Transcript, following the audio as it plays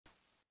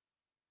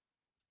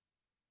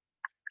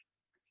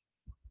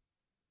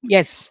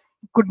Yes,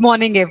 good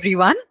morning,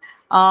 everyone.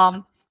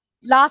 Um,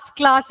 Last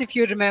class, if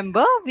you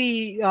remember,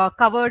 we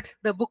covered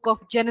the book of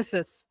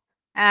Genesis.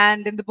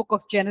 And in the book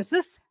of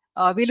Genesis,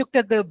 we looked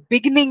at the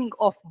beginning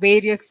of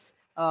various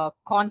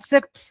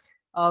concepts,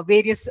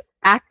 various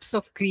acts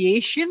of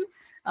creation.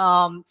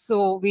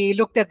 So we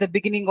looked at the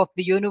beginning of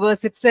the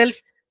universe itself,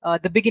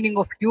 the beginning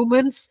of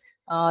humans,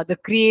 the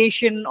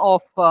creation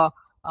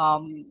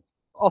um,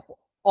 of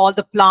all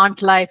the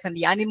plant life and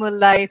the animal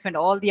life and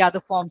all the other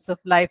forms of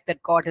life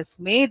that God has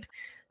made.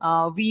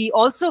 We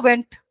also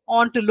went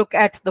on to look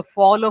at the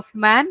fall of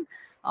man,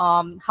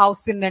 how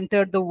sin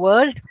entered the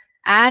world,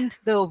 and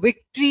the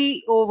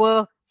victory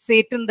over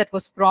Satan that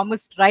was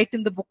promised right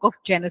in the book of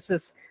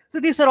Genesis. So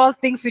these are all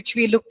things which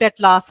we looked at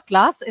last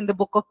class in the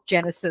book of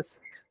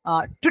Genesis.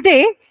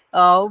 Today,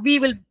 we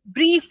will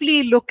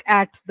briefly look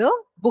at the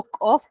book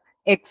of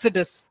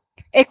Exodus.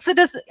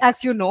 Exodus,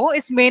 as you know,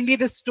 is mainly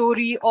the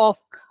story of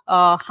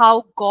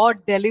how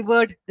God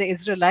delivered the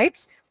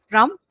Israelites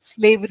from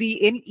slavery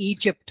in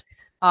Egypt.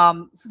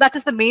 So that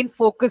is the main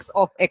focus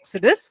of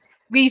Exodus.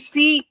 We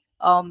see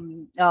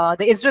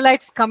the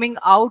Israelites coming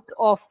out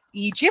of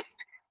Egypt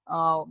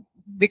uh,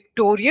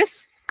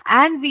 victorious,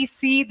 and we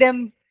see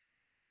them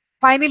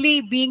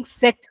finally being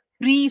set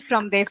free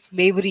from their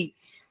slavery.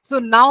 So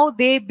now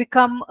they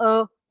become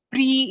a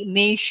free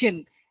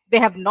nation. They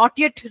have not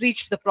yet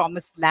reached the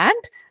promised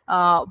land,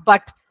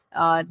 but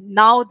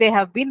now they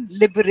have been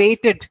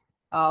liberated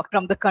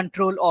from the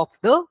control of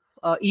the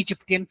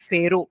Egyptian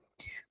Pharaoh.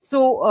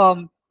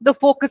 So the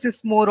focus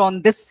is more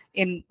on this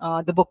in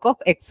the book of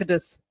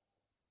Exodus.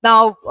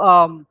 Now,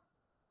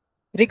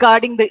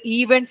 regarding the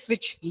events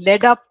which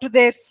led up to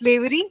their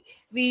slavery,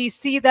 we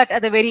see that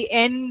at the very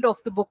end of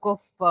the book of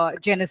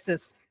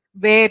Genesis,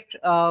 where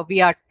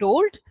we are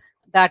told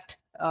that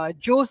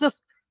Joseph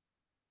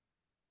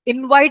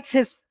invites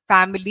his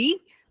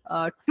family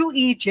to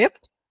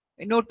Egypt,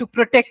 to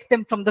protect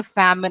them from the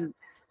famine.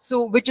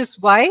 So, which is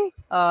why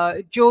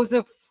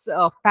Joseph's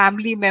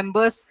family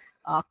members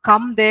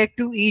come there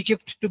to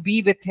Egypt to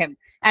be with him.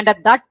 And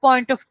at that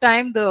point of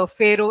time, the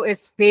Pharaoh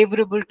is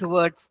favorable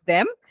towards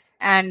them,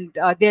 and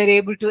they are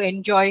able to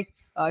enjoy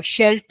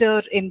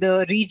shelter in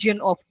the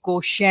region of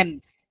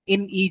Goshen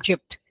in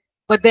Egypt.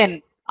 But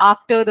then,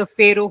 after the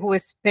Pharaoh, who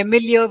is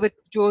familiar with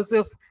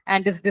Joseph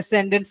and his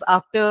descendants,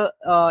 after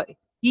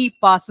he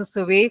passes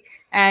away,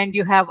 and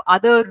you have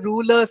other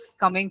rulers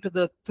coming to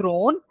the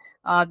throne,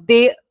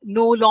 they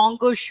no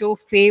longer show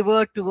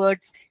favor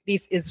towards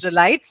these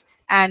Israelites,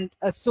 and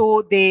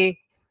so they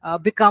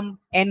become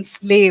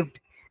enslaved.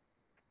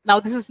 Now,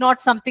 this is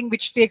not something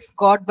which takes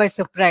God by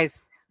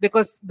surprise,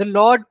 because the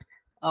Lord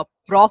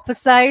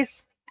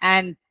prophesies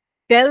and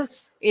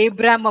tells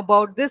Abraham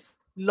about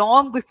this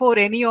long before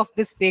any of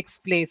this takes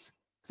place.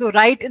 So,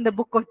 right in the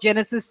book of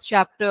Genesis,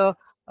 chapter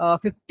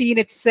 15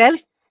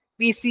 itself,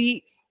 we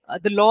see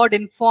the Lord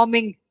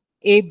informing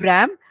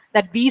Abraham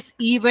that these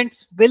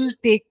events will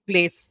take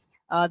place.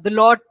 The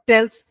Lord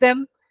tells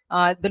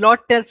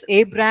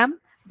Abraham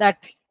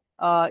that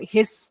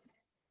his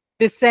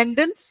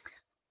descendants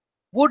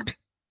would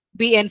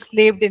be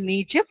enslaved in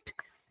Egypt,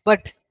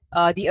 but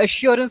the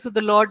assurance of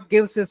the Lord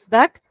gives is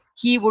that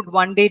he would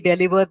one day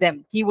deliver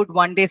them. He would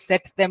one day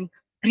set them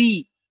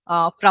free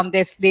from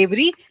their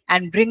slavery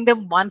and bring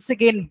them once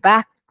again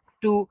back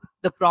to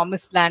the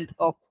promised land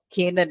of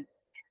Canaan.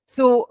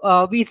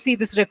 So we see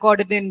this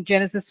recorded in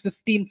Genesis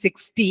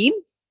 15:16,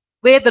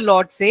 where the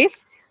Lord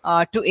says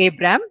to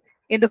Abraham,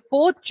 "In the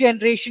fourth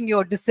generation,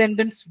 your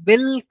descendants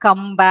will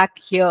come back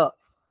here,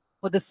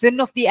 for the sin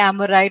of the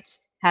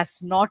Amorites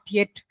has not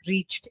yet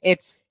reached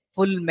its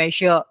full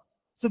measure."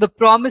 So the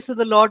promise of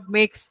the Lord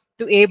makes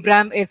to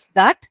Abraham is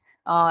that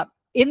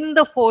in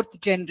the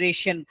fourth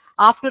generation,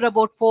 after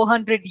about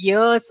 400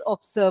 years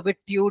of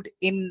servitude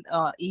in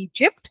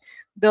Egypt,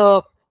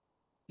 the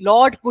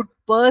Lord would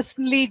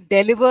personally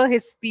deliver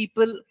his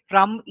people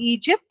from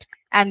Egypt,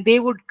 and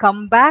they would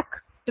come back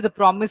to the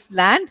promised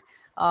land,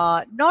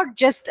 not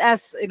just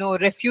as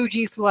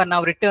refugees who are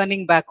now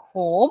returning back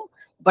home,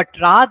 but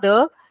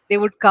rather they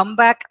would come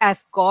back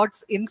as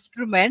God's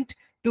instrument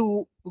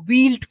to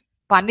wield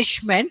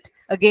punishment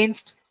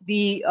against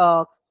the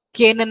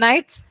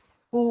Canaanites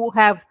who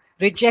have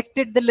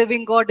rejected the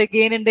living God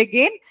again and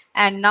again,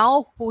 and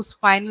now whose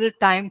final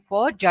time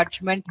for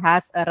judgment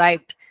has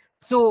arrived.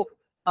 So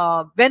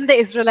when the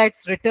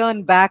Israelites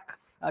return back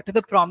to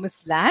the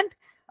promised land,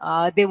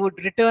 they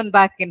would return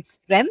back in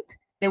strength.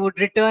 They would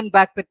return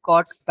back with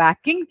God's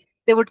backing.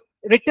 They would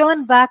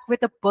return back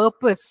with a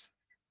purpose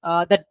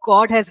that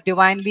God has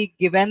divinely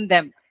given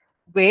them,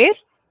 where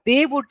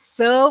they would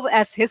serve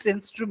as his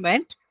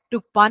instrument to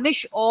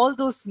punish all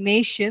those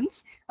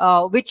nations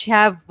which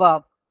have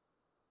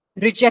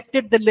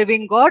rejected the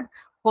living God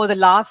for the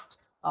last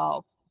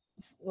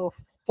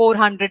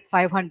 400,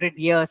 500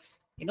 years.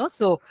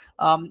 So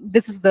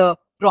this is the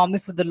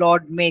promise that the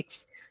Lord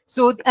makes.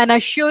 So an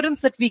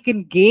assurance that we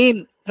can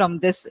gain from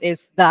this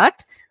is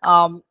that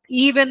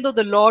even though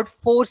the Lord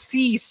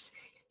foresees,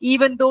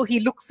 even though he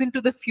looks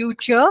into the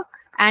future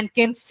and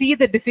can see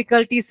the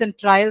difficulties and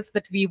trials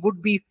that we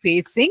would be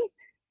facing,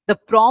 The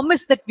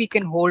promise that we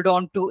can hold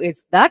on to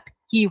is that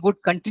he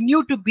would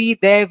continue to be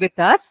there with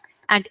us,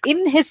 and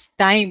in his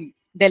time,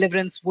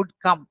 deliverance would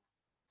come.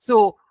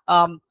 So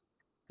the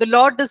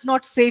Lord does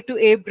not say to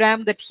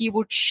Abraham that he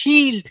would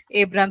shield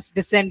Abraham's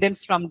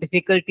descendants from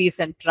difficulties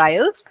and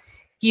trials.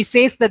 He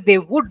says that they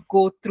would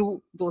go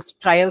through those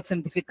trials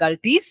and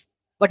difficulties,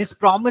 but his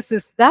promise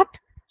is that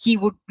he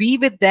would be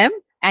with them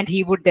and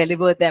he would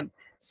deliver them.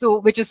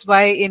 So, which is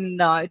why in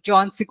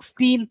John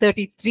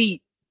 16:33,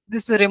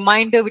 this is a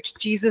reminder which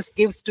Jesus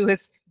gives to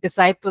his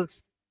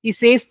disciples. He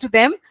says to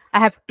them, I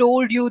have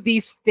told you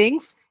these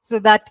things so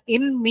that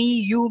in me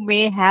you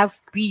may have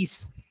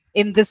peace.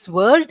 In this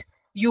world,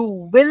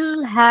 you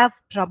will have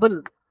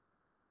trouble.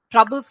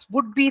 Troubles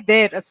would be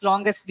there as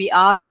long as we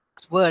are in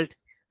this world.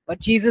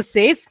 But Jesus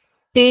says,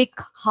 take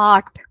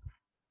heart.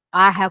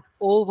 I have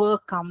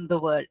overcome the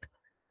world.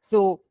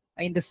 So,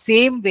 in the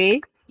same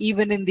way,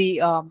 even in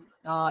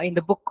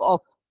the book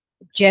of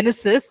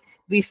Genesis,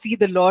 we see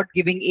the Lord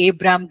giving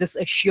Abraham this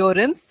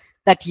assurance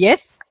that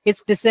yes,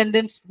 his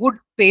descendants would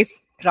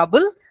face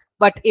trouble,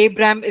 but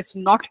Abraham is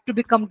not to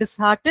become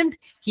disheartened.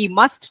 He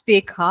must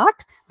take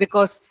heart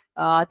because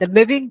the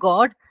living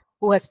God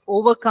who has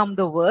overcome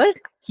the world,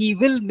 he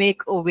will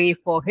make a way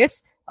for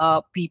his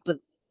people.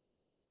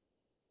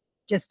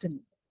 Just a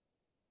minute.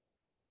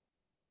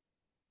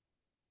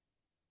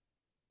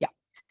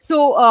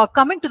 So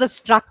coming to the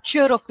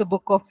structure of the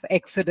book of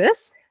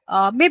Exodus,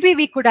 maybe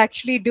we could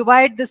actually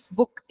divide this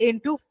book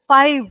into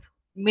 5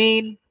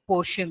 main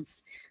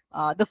portions.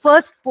 The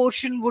first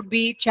portion would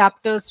be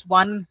chapters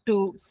 1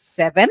 to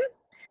 7.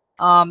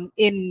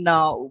 In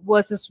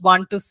verses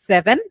 1 to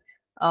 7,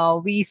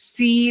 we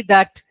see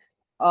that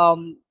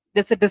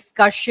there's a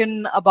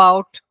discussion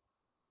about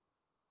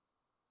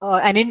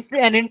an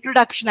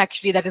introduction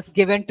actually that is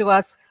given to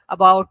us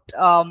about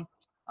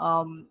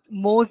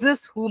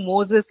Moses, who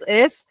Moses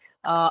is,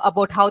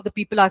 about how the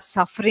people are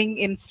suffering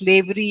in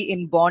slavery,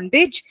 in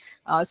bondage.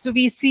 So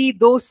we see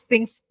those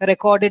things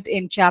recorded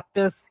in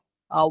chapters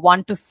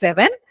 1 to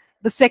 7.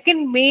 The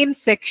second main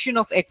section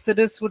of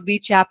Exodus would be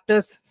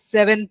chapters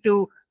 7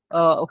 to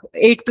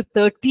 8 to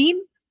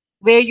 13,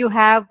 where you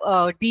have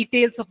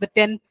details of the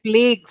 10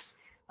 plagues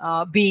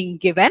being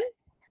given.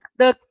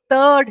 The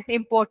third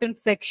important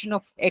section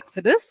of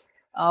Exodus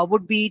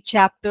would be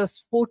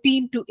chapters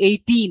 14 to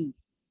 18,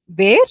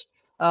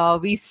 where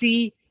we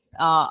see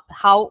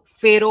how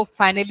Pharaoh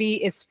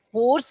finally is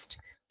forced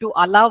to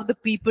allow the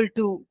people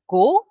to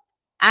go.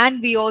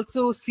 And we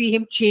also see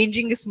him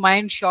changing his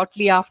mind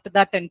shortly after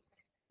that and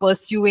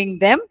pursuing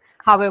them.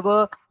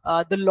 However,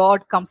 the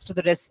Lord comes to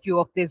the rescue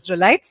of the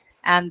Israelites,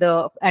 and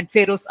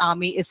Pharaoh's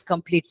army is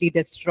completely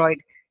destroyed.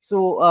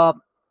 So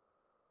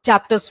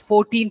chapters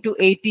 14 to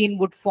 18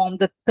 would form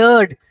the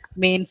third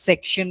main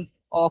section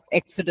of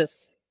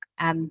Exodus.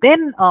 And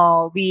then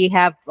we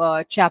have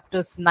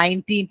chapters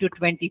 19 to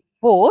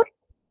 24,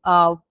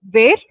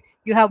 where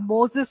you have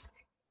Moses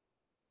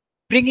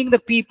bringing the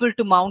people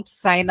to Mount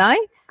Sinai,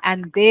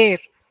 and there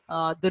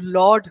the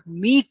Lord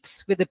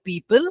meets with the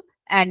people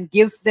and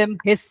gives them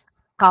his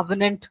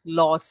covenant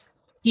laws.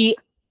 He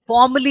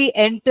formally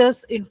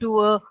enters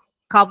into a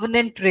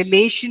covenant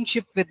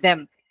relationship with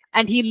them,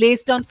 and he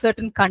lays down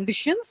certain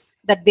conditions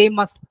that they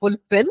must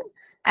fulfill.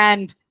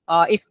 And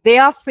if they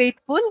are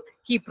faithful,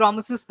 he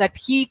promises that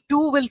he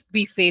too will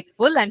be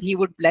faithful and he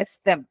would bless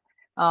them.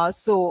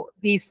 So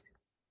these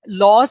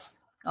laws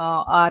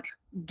are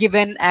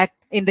given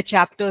in the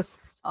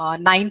chapters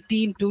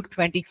 19 to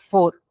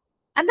 24.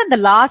 And then the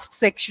last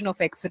section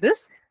of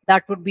Exodus,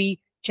 that would be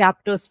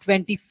chapters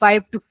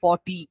 25 to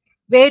 40,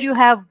 where you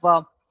have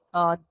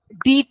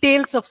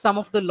details of some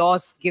of the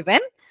laws given.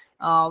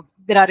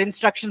 There are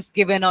instructions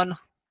given on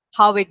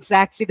how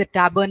exactly the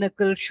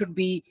tabernacle should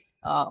be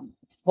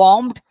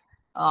formed,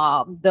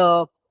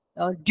 the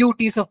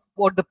duties of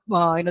what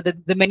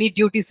the many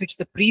duties which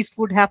the priest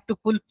would have to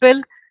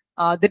fulfill,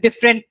 the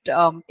different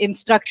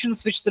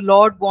instructions which the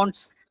Lord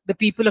wants the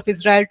people of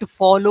Israel to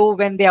follow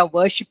when they are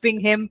worshipping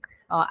him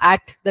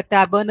at the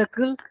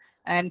tabernacle.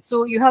 And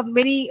so you have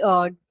many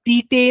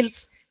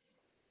details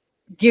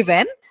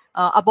given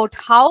about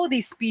how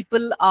these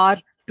people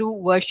are to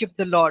worship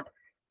the Lord,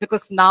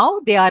 because now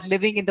they are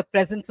living in the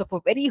presence of a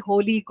very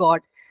holy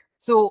God.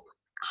 So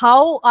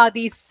how are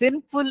these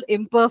sinful,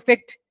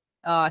 imperfect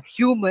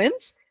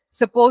humans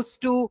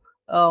supposed to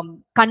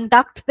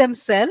conduct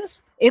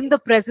themselves in the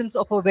presence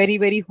of a very,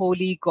 very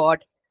holy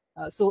God?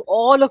 So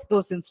all of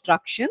those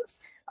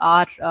instructions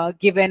are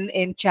given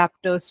in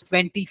chapters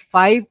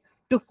 25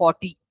 to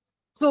 40.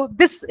 So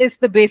this is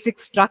the basic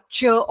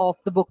structure of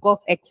the book of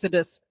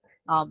Exodus.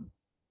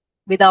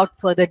 Without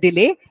further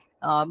delay,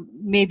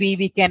 maybe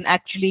we can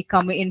actually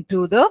come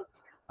into the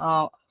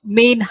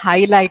main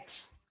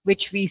highlights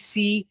which we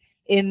see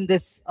in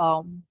this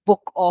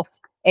book of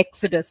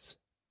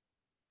Exodus.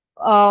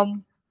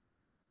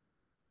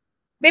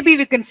 Maybe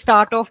we can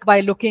start off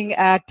by looking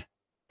at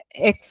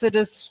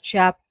Exodus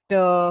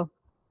chapter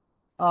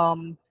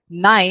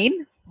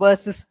 9,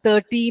 verses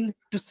 13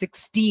 to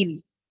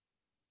 16.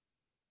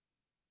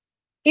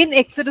 In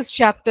Exodus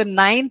chapter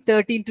 9,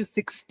 13 to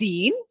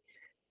 16,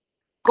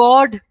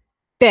 God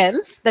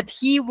tells that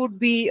he would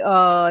be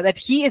that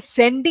he is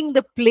sending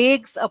the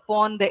plagues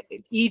upon the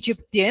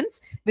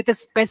Egyptians with a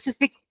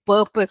specific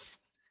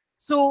purpose.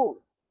 So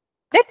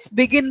let's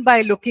begin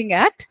by looking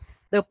at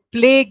the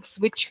plagues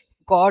which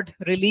God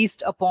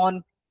released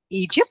upon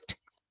Egypt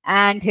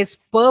and his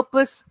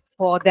purpose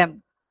for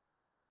them.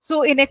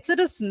 So in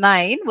Exodus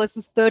 9,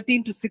 verses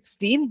 13 to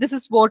 16, this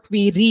is what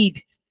we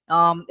read,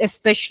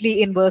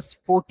 especially in verse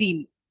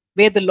 14,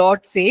 where the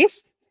Lord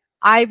says,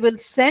 I will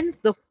send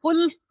the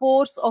full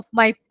force of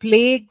my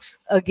plagues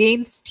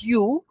against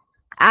you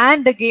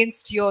and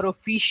against your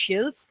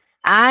officials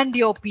and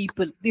your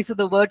people. These are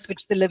the words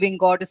which the living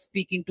God is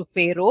speaking to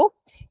Pharaoh.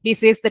 He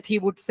says that he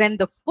would send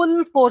the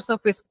full force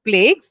of his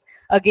plagues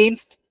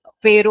against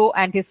Pharaoh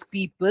and his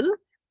people.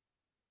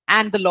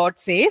 And the Lord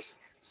says,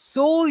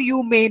 so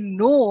you may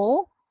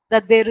know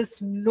that there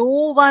is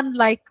no one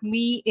like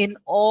me in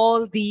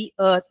all the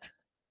earth.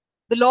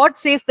 The Lord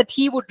says that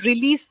he would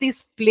release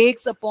these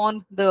plagues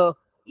upon the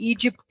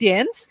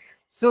Egyptians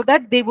so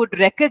that they would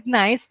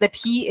recognize that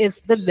he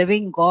is the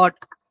living God.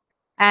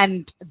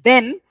 And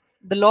then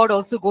the Lord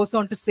also goes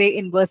on to say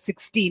in verse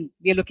 16,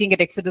 we are looking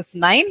at Exodus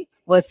 9,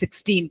 verse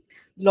 16.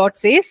 The Lord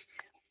says,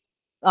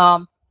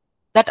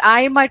 that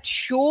I might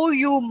show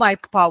you my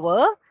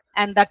power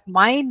and that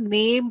my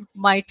name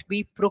might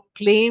be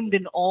proclaimed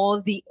in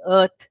all the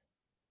earth.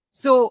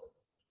 So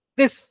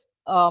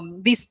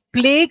these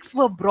plagues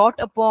were brought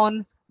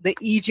upon the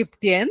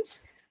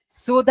Egyptians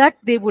so that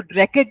they would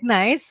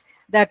recognize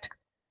that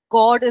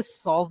God is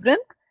sovereign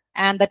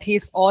and that he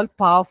is all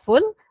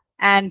powerful,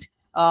 and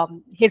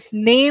his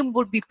name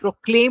would be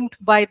proclaimed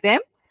by them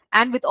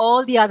and with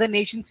all the other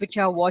nations which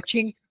are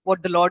watching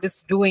what the Lord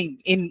is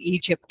doing in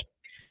Egypt.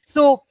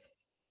 So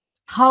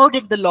how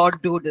did the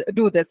Lord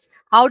do this?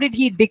 How did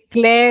he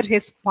declare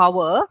his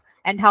power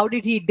and how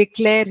did he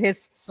declare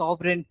his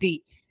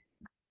sovereignty?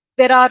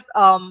 There are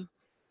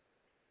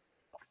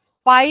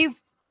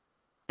 5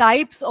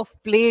 types of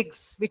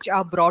plagues which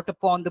are brought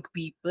upon the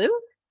people,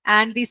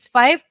 and these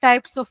 5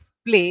 types of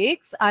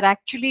plagues are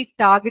actually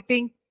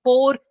targeting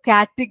 4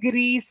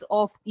 categories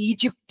of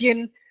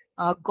Egyptian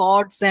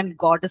gods and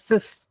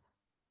goddesses.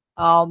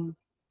 The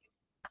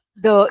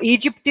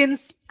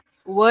Egyptians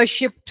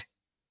worshipped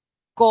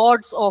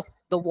gods of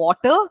the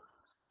water,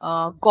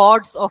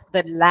 gods of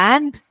the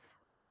land,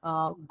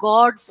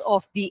 gods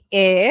of the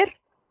air,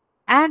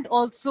 and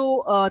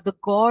also the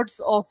gods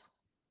of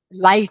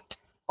light,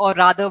 or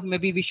rather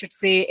maybe we should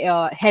say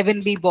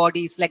heavenly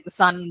bodies like the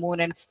sun, moon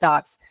and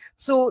stars.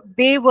 So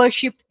they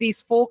worshipped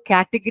these 4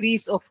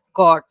 categories of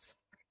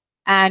gods.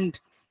 And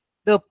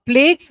the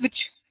plagues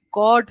which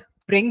God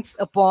brings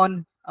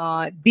upon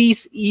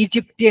these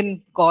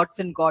Egyptian gods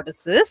and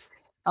goddesses,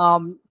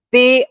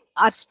 they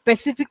are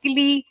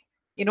specifically,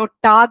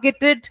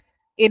 targeted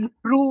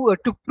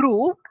to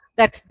prove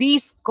that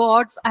these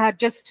gods are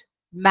just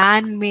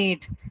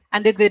man-made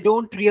and that they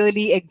don't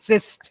really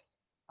exist.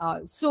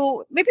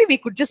 So maybe we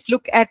could just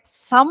look at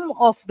some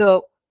of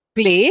the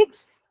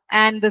plagues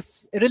and the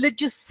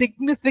religious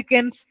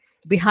significance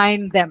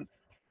behind them.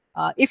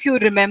 If you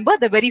remember,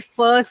 the very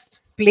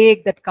first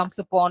plague that comes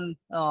upon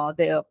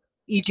the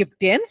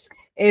Egyptians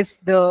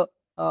is the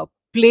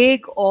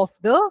plague of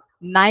the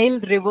Nile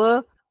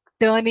River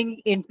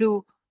turning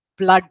into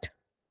blood.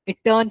 It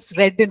turns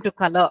red into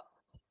color.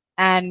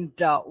 And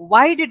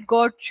why did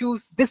God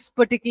choose this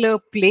particular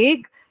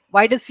plague?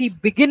 Why does he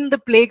begin the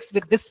plagues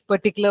with this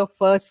particular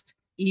first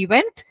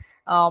event?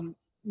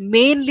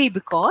 Mainly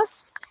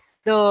because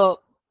the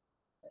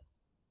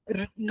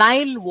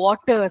Nile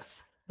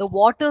waters, the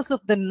waters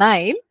of the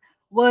Nile,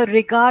 were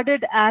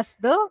regarded as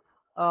the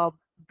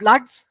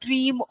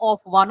bloodstream of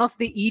one of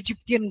the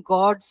Egyptian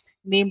gods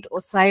named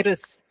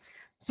Osiris.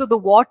 So the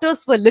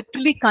waters were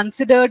literally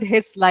considered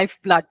his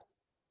lifeblood.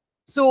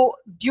 So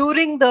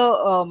during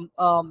the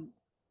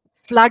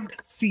flood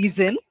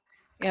season,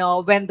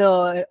 when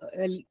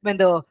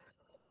the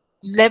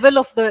level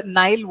of the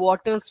Nile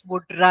waters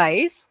would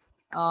rise,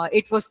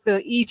 it was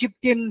the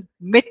Egyptian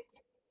myth,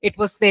 it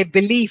was their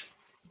belief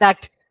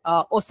that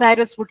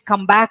Osiris would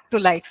come back to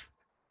life.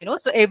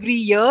 So every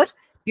year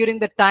during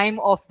the time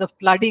of the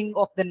flooding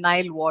of the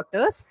Nile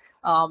waters,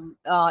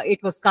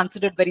 it was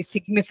considered very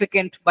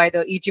significant by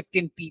the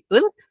Egyptian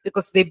people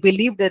because they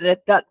believed that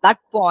at that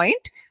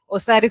point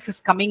Osiris is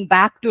coming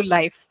back to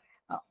life,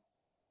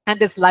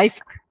 and his life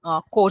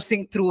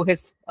coursing through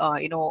his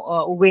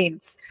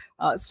veins.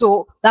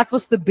 So that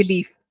was the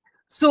belief.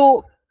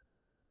 So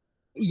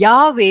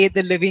Yahweh,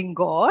 the living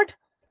God,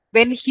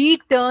 when he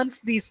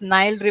turns these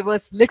Nile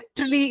rivers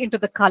literally into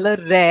the color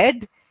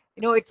red,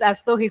 it's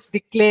as though he's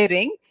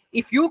declaring,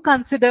 if you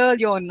consider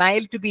your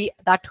Nile to be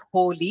that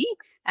holy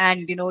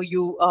and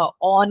you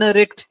honor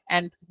it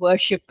and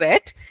worship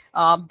it,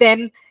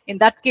 then in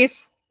that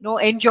case,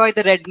 enjoy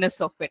the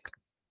redness of it.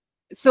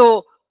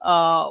 So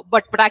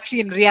but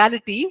actually in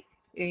reality,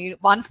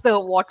 once the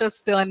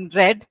waters turn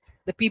red,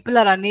 the people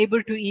are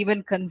unable to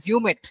even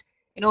consume it.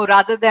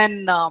 Rather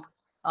than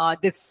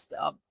this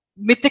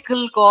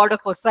mythical god of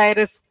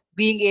Osiris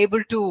being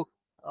able to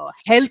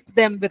help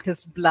them with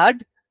his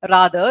blood,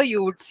 Rather,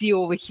 you would see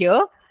over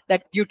here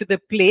that due to the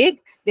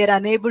plague, they're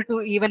unable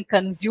to even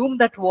consume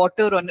that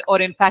water,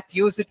 or in fact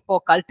use it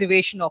for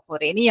cultivation or for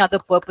any other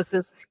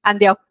purposes, and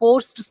they are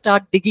forced to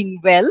start digging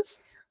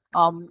wells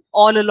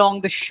all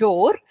along the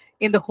shore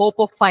in the hope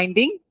of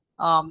finding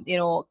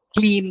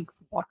clean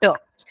water.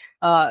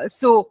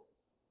 So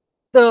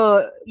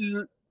the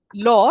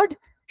Lord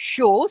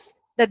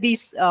shows that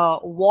these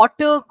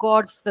water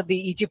gods that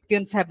the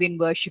Egyptians have been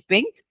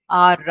worshipping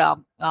are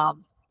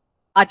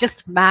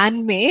just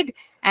man-made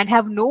and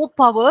have no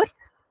power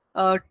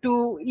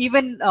to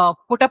even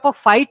put up a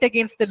fight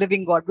against the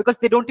living God, because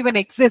they don't even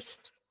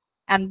exist.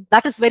 And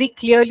that is very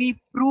clearly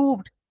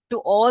proved to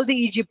all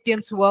the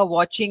Egyptians who are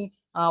watching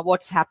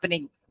what's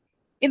happening.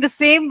 In the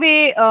same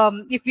way,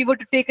 if we were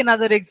to take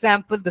another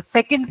example, the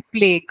second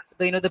plague,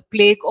 the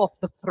plague of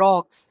the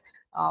frogs,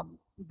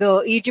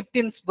 the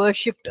Egyptians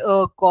worshipped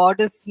a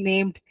goddess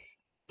named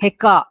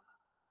Heka,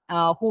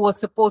 who was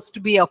supposed to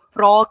be a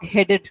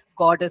frog-headed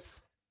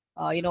goddess.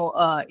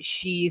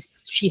 She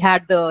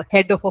had the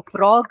head of a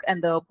frog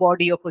and the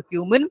body of a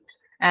human,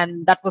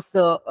 and that was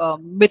the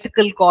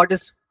mythical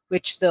goddess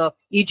which the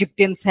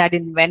Egyptians had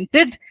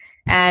invented.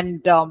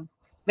 And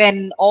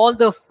when all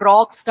the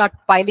frogs start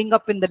piling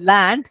up in the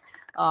land,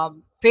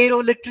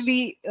 Pharaoh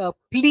literally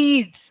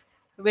pleads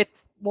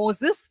with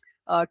Moses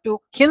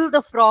to kill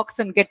the frogs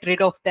and get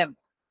rid of them.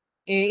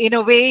 In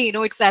a way,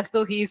 it's as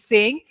though he is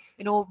saying,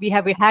 we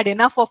have had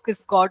enough of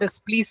this goddess.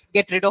 Please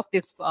get rid of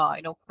this,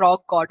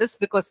 frog goddess,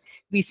 because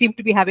we seem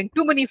to be having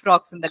too many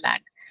frogs in the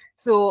land.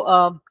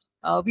 So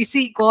we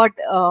see God,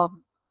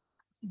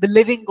 the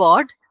living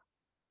God,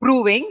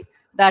 proving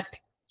that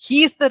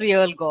he is the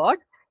real God,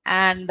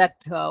 and that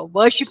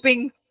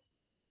worshipping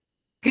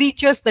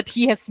creatures that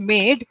he has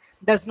made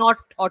does not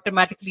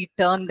automatically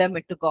turn them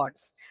into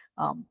gods.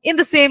 In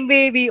the same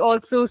way, we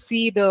also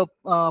see the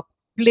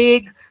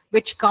plague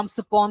which comes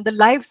upon the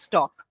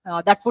livestock.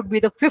 That would be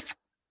the fifth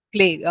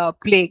plague.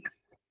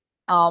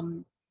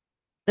 The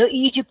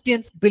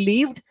Egyptians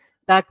believed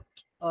that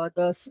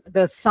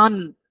the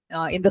sun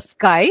in the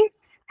sky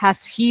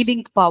has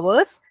healing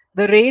powers.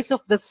 The rays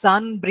of the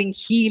sun bring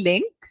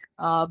healing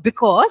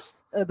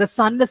because the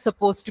sun is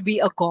supposed to be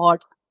a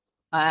god.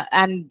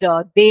 And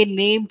they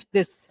named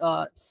this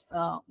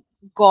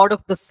god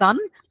of the sun,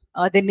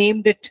 they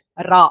named it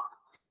Ra.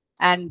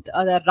 And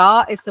the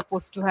Ra is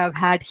supposed to have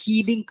had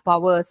healing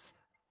powers.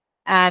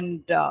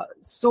 And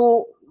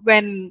so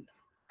when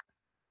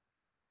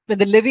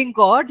the living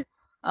God,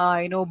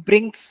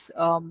 brings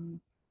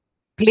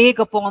plague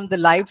upon the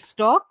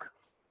livestock,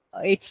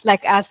 it's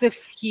like as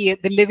if the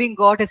living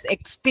God has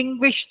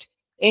extinguished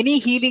any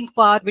healing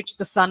power which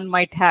the sun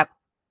might have.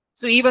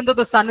 So even though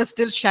the sun is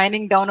still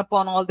shining down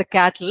upon all the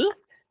cattle,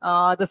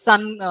 the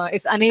sun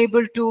is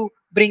unable to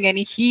bring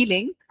any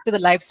healing to the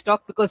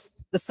livestock,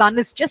 because the sun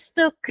is just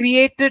the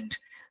created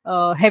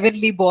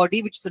heavenly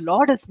body which the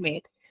Lord has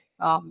made.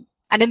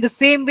 And in the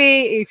same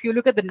way, if you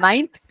look at the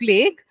ninth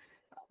plague,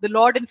 the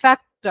Lord, in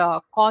fact,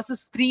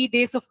 causes 3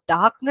 days of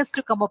darkness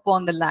to come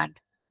upon the land.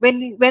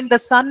 When the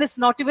sun is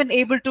not even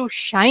able to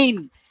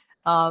shine,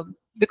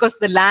 because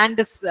the land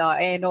is,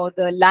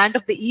 the land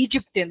of the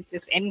Egyptians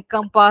is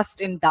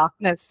encompassed in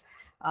darkness.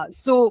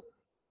 So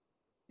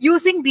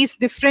using these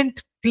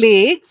different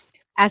plagues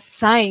as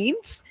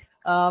signs,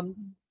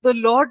 the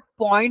Lord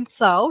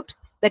points out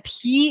that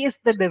he is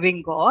the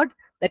living God,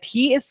 that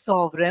he is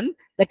sovereign,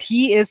 that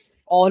he is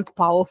all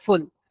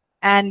powerful.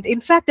 And in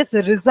fact, as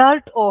a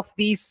result of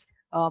these,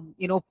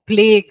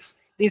 plagues,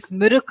 these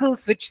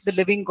miracles which the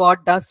living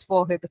God does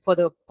for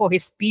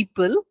his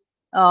people,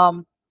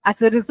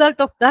 as a result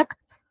of that,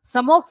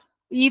 some of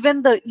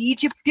even the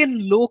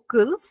Egyptian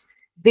locals,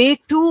 they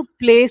too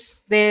place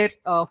their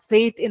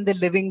faith in the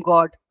living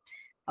God.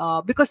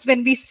 Because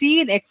when we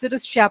see in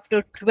Exodus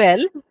chapter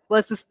 12,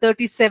 verses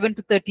 37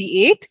 to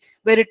 38,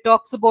 where it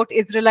talks about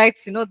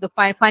Israelites,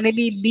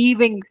 finally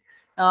leaving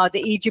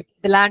the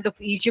land of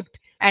Egypt,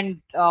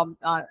 and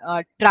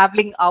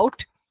traveling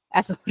out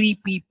as a free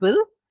people,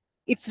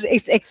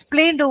 it's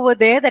explained over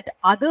there that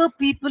other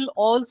people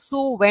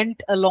also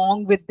went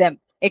along with them.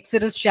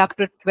 Exodus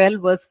chapter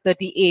 12, verse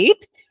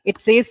 38, it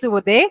says over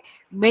there,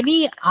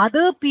 many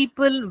other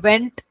people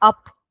went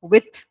up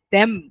with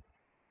them.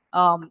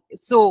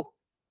 So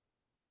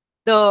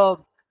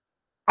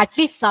at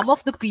least some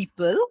of the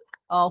people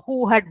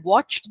who had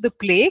watched the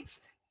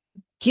plagues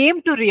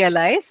came to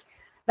realize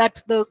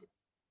that the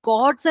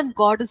gods and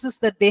goddesses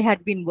that they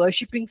had been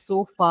worshipping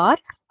so far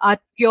are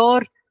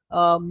pure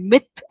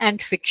myth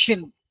and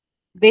fiction.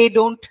 They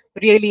don't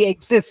really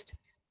exist.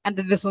 And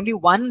there is only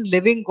one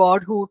living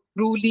God who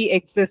truly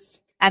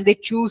exists, and they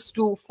choose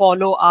to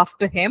follow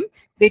after him.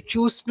 They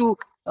choose to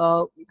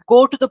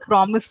go to the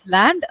promised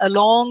land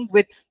along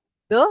with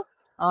the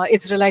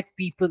Israelite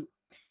people.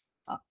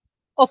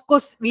 Of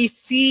course, we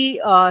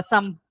see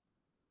some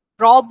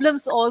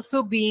problems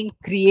also being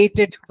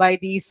created by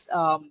these,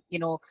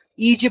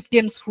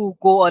 Egyptians who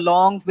go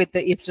along with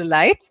the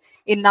Israelites.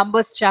 In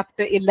Numbers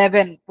chapter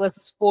 11,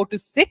 verses 4 to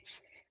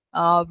 6,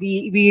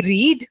 we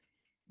read,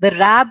 the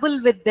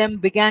rabble with them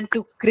began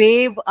to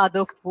crave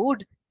other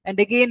food. And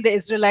again, the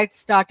Israelites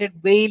started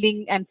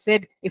wailing and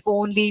said, if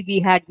only we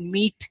had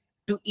meat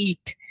to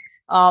eat.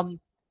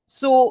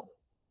 So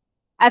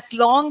as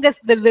long as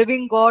the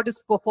living God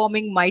is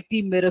performing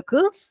mighty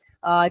miracles,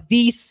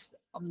 these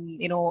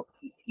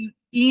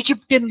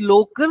Egyptian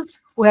locals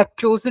who have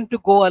chosen to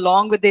go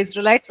along with the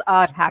Israelites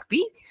are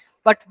happy.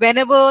 But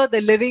whenever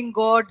the living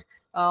God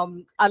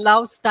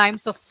allows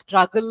times of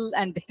struggle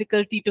and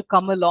difficulty to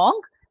come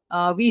along,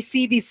 we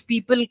see these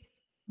people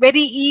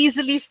very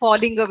easily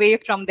falling away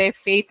from their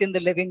faith in the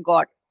living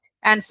God.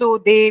 And so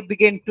they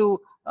begin to,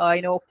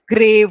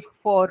 crave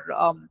for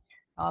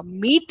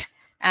meat.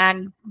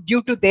 And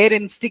due to their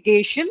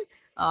instigation,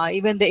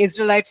 even the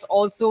Israelites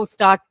also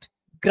start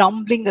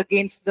grumbling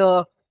against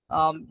the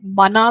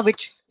manna,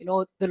 which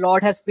the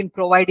Lord has been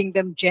providing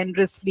them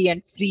generously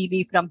and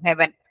freely from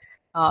heaven.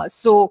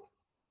 So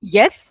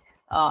yes,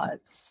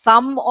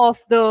 some of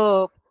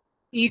the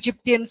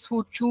Egyptians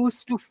who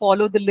choose to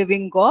follow the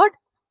living God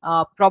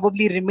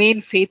probably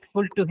remain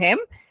faithful to him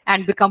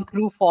and become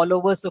true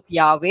followers of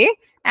Yahweh.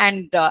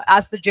 And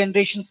as the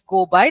generations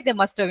go by, they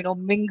must have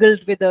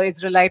mingled with the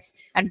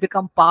Israelites and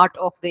become part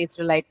of the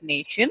Israelite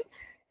nation.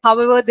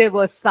 However, there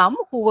were some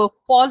who were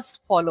false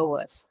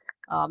followers.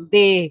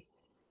 They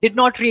did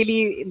not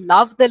really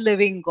love the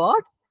living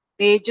God.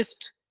 They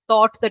just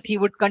thought that he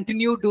would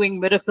continue doing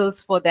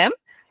miracles for them.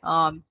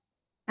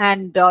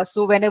 And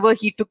so whenever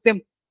he took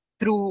them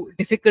through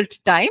difficult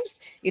times,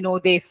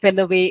 they fell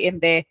away in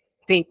their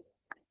faith.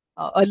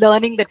 A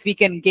learning that we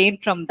can gain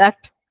from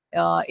that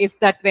is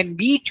that when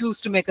we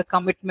choose to make a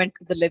commitment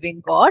to the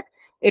living God,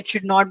 it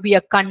should not be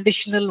a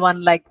conditional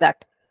one like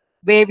that,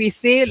 where we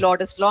say,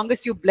 Lord, as long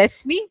as you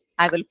bless me,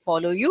 I will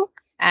follow you.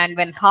 And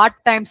when hard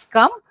times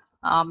come,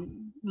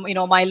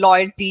 my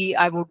loyalty,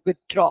 I would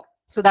withdraw.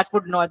 So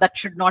that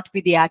should not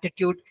be the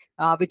attitude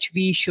which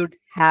we should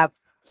have.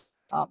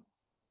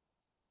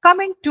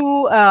 Coming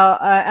to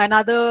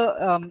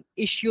another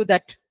issue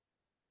that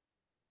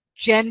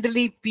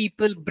generally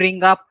people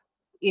bring up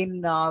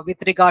in with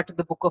regard to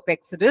the book of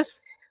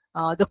Exodus,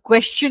 the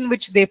question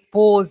which they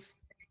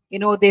pose,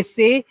 they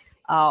say,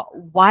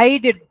 why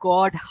did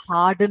God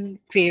harden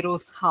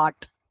Pharaoh's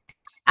heart?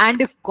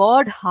 And if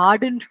God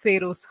hardened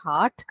Pharaoh's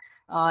heart,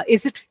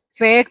 is it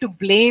fair to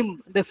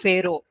blame the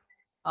Pharaoh?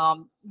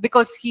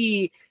 Because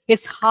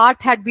his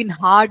heart had been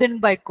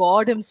hardened by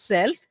God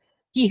himself.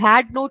 He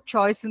had no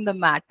choice in the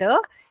matter.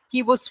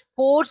 He was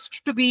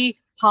forced to be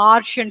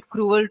harsh and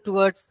cruel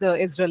towards the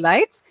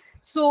Israelites.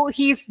 So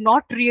he's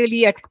not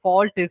really at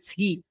fault, is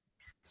he?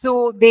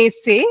 So they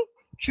say,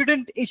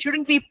 shouldn't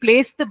we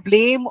place the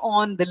blame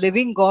on the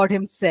living God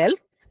himself?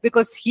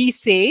 Because he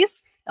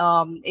says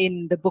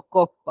in the book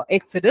of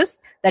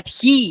Exodus that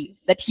he,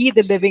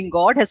 the living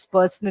God, has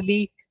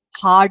personally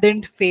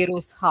hardened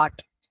Pharaoh's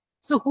heart.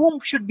 So whom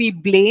should we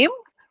blame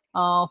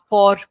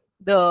for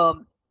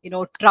the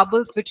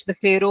troubles which the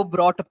Pharaoh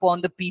brought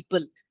upon the people?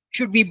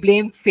 Should we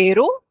blame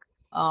Pharaoh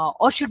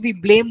or should we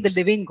blame the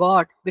living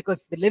God?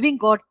 Because the living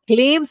God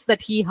claims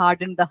that he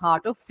hardened the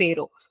heart of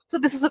Pharaoh. So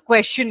this is a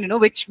question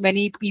which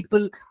many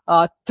people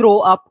throw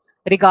up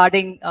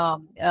regarding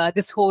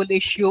this whole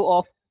issue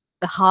of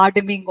the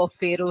hardening of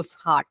Pharaoh's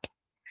heart.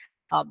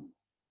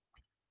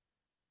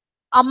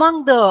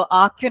 Among the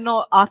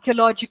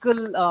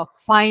archaeological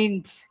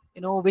finds,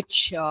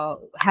 which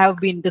have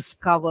been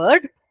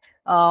discovered,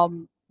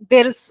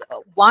 there is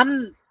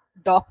one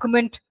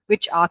document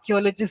which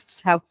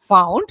archaeologists have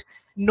found,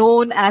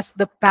 known as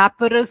the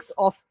Papyrus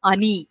of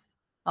Ani.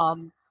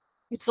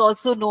 It's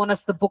also known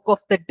as the Book of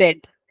the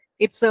Dead.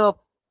 It's a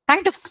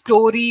kind of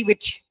story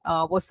which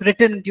was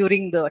written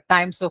during the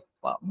times of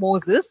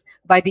Moses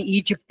by the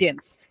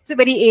Egyptians. It's a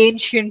very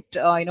ancient,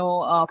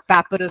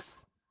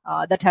 papyrus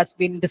that has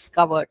been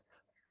discovered.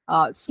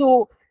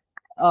 So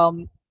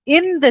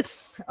in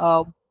this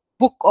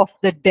Book of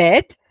the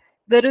Dead,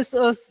 there is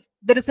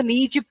an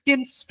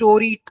Egyptian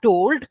story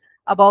told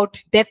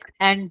about death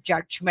and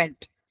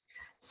judgment.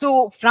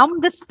 So from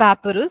this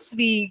papyrus,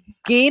 we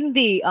gain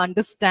the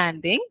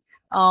understanding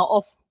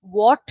of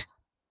what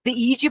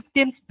the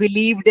Egyptians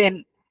believed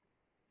in.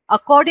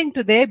 According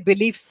to their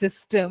belief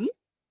system,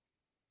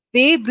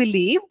 they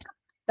believed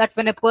that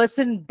when a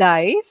person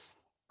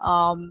dies,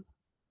 and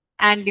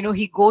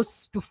he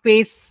goes to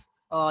face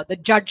the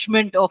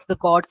judgment of the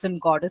gods and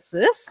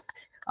goddesses,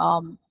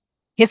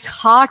 his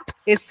heart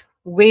is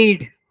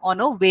weighed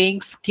on a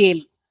weighing scale.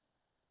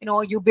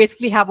 You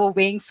basically have a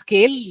weighing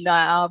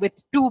scale with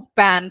two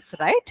pans,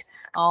 right?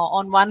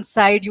 On one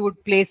side you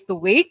would place the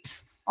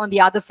weights, on the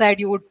other side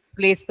you would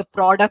place the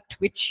product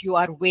which you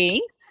are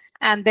weighing,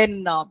 and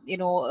then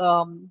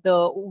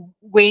the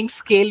weighing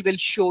scale will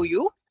show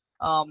you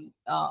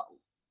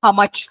how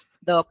much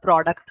the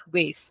product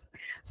weighs.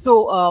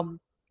 So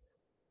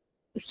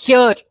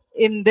here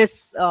in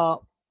this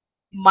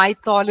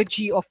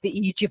mythology of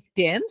the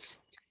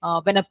Egyptians,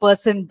 when a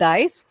person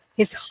dies,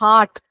 his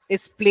heart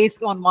is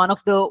placed on one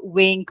of the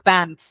weighing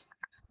pans.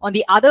 On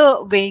the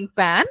other weighing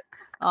pan,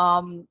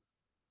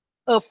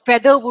 a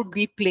feather would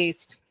be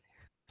placed.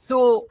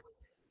 So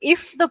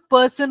if the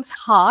person's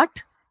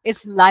heart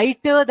is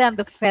lighter than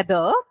the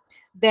feather,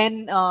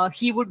 then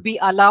he would be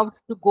allowed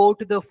to go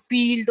to the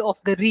field of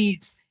the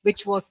reeds,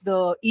 which was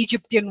the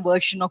Egyptian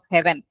version of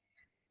heaven.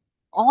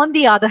 On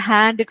the other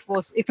hand,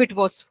 if it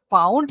was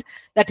found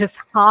that his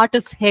heart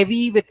is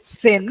heavy with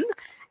sin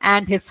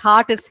and his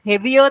heart is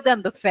heavier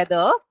than the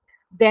feather,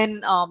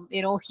 then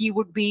he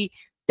would be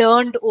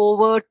turned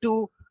over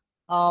to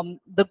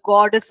the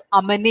goddess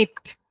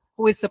Amanit,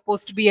 who is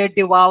supposed to be a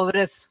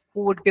devouress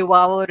who would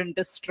devour and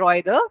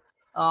destroy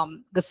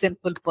the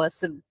sinful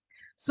person.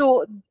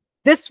 So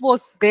this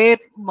was their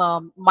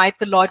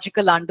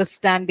mythological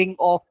understanding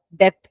of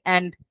death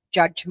and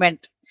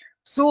judgment.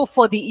 So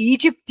for the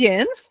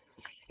Egyptians,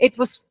 it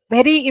was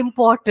very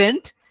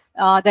important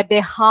that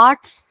their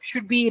hearts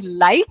should be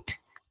light,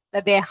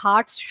 that their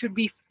hearts should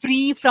be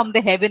free from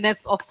the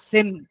heaviness of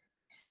sin.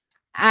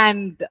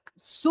 And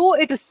so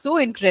it is so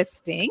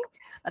interesting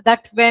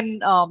that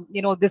when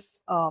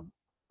this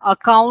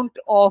account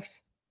of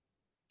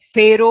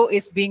Pharaoh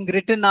is being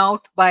written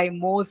out by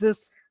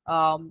Moses,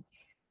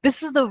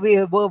 this is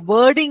the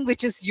wording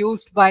which is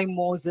used by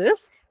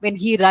Moses when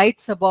he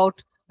writes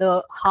about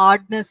the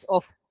hardness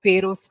of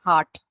Pharaoh's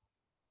heart.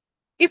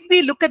 If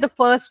we look at the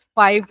first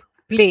 5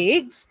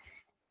 plagues,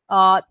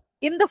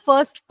 in the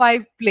first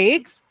 5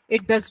 plagues,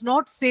 it does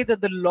not say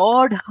that the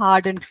Lord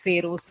hardened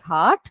Pharaoh's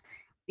heart.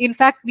 In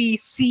fact, we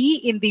see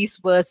in these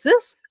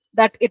verses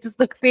that it is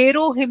the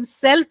Pharaoh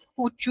himself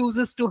who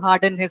chooses to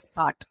harden his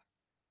heart.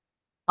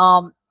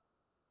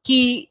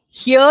 He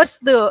hears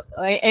the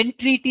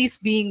entreaties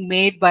being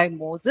made by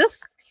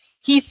Moses.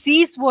 He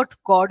sees what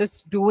God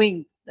is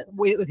doing.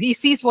 He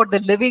sees what the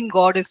living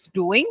God is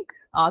doing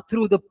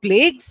through the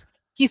plagues.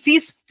 He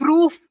sees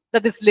proof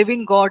that this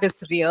living God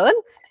is real.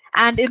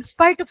 And in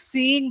spite of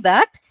seeing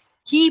that,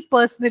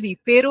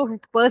 Pharaoh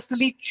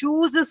personally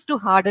chooses to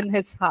harden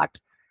his heart.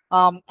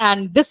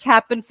 And this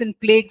happens in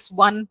plagues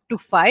 1 to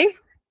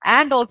 5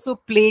 and also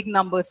plague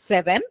number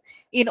 7.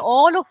 In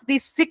all of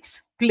these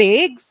 6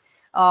 plagues,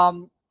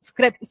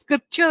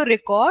 scripture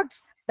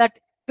records that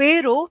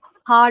Pharaoh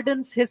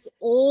hardens his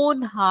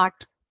own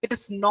heart. It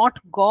is not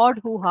God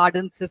who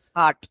hardens his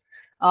heart.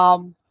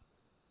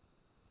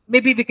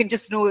 Maybe we can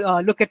just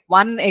look at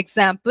one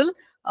example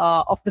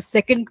of the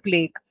second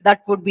plague.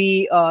 That would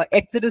be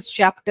Exodus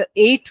chapter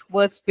 8,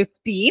 verse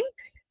 15,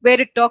 where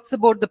it talks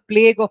about the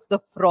plague of the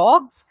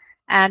frogs.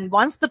 And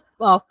once the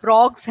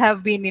frogs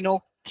have been,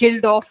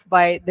 killed off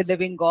by the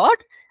living God,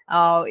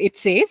 it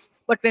says,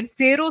 but when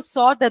Pharaoh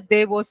saw that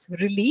there was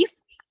relief,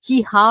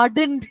 he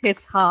hardened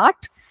his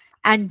heart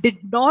and did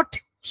not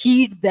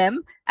heed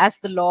them as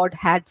the Lord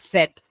had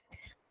said.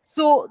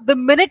 So the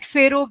minute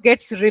Pharaoh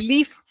gets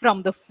relief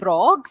from the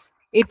frogs,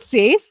 it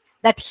says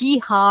that he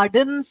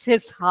hardens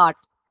his heart.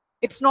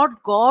 It's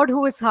not God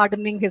who is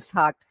hardening his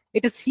heart.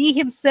 It is he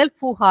himself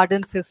who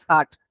hardens his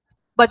heart.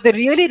 But the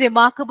really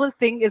remarkable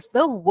thing is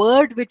the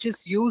word which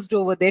is used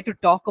over there to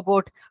talk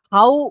about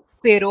how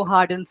Pharaoh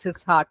hardens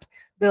his heart.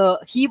 The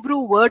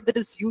Hebrew word that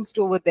is used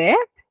over there,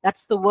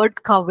 that's the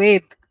word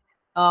kaved.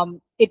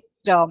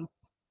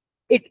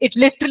 It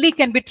literally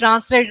can be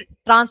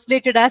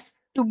translated as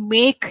to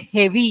make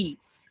heavy.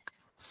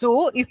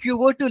 So if you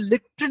were to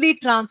literally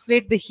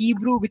translate the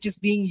Hebrew which is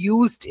being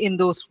used in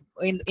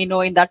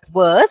that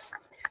verse,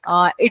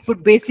 it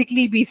would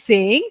basically be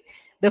saying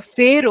the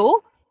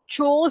Pharaoh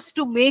chose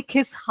to make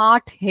his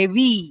heart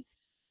heavy.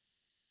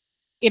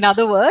 In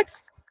other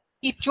words,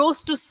 he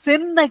chose to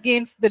sin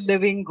against the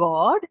living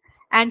God,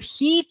 and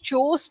he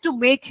chose to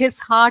make his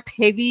heart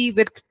heavy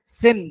with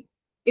sin.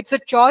 It's a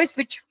choice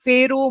which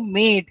Pharaoh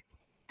made.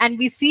 And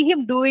we see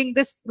him doing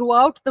this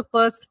throughout the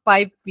first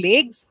 5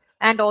 plagues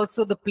and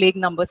also the plague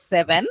number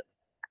 7.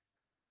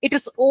 It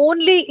is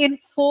only in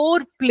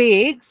 4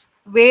 plagues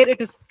where it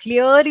is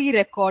clearly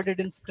recorded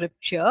in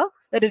scripture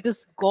that it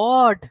is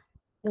God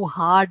who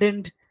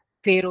hardened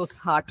Pharaoh's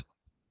heart.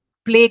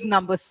 Plague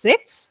number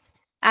 6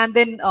 and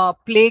then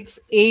plagues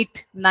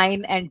 8,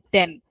 9 and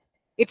 10.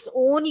 It's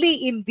only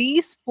in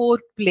these 4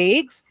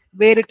 plagues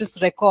where it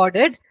is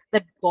recorded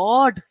that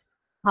God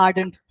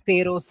hardened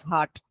Pharaoh's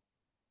heart.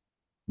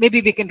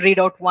 Maybe we can read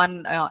out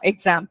one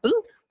example.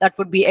 That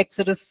would be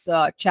Exodus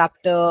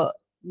chapter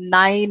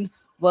 9,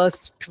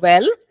 verse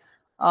 12,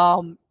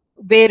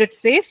 where it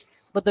says,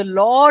 but the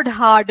Lord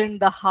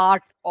hardened the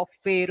heart of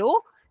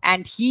Pharaoh,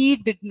 and he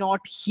did not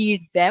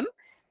heed them,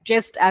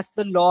 just as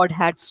the Lord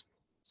had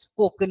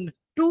spoken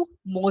to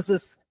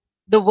Moses.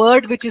 The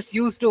word which is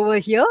used over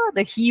here,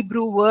 the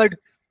Hebrew word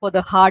for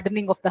the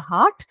hardening of the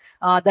heart,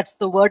 that's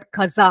the word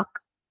kazak,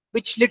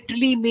 which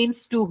literally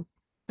means to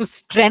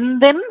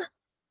strengthen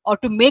or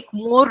to make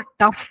more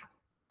tough,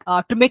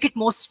 to make it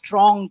more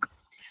strong.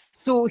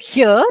 So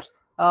here,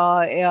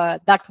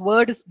 that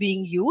word is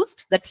being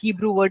used, that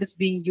Hebrew word is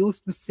being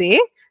used to say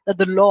that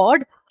the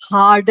Lord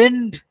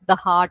hardened the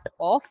heart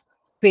of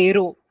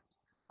Pharaoh.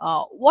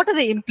 What are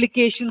the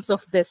implications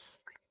of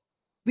this?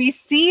 We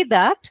see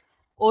that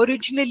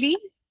originally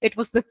it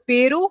was the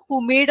Pharaoh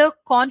who made a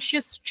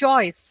conscious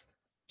choice.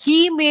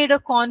 He made a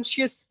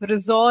conscious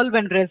resolve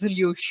and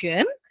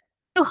resolution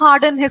to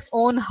harden his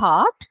own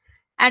heart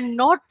and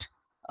not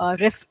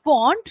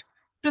respond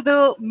to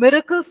the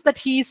miracles that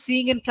he is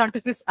seeing in front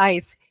of his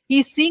eyes. He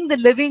is seeing the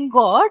living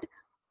God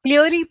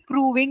clearly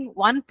proving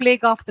one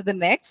plague after the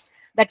next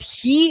that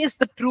he is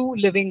the true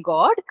living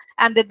God,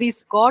 and that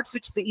these gods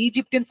which the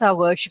Egyptians are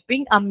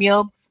worshipping are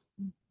mere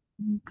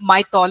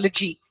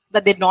mythology,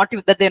 that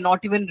they're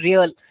not even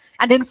real.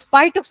 And in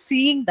spite of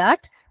seeing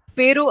that,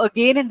 Pharaoh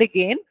again and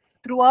again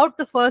throughout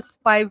the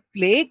first 5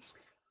 plagues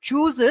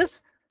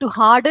chooses to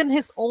harden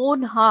his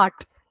own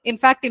heart. In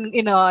fact,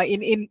 in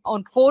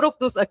on 4 of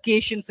those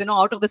occasions,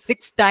 out of the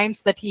 6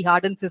 times that he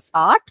hardens his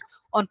heart,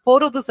 on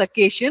 4 of those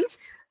occasions,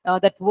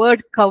 that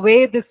word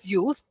kaved is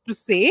used to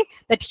say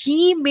that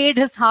he made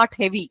his heart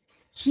heavy.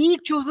 He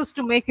chooses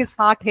to make his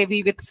heart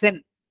heavy with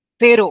sin.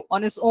 Pharaoh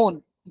on his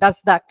own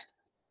does that.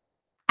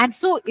 And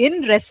so,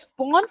 in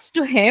response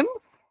to him,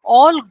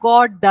 all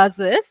God does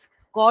is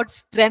God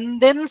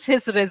strengthens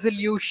his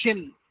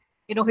resolution.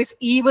 His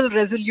evil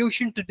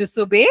resolution to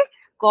disobey,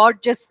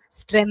 God just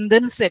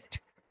strengthens it.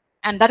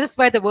 And that is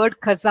why the word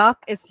kazak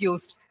is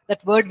used.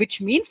 That word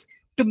which means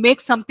to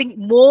make something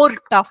more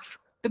tough,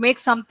 to make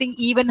something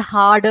even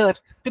harder,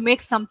 to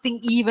make something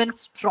even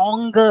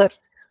stronger.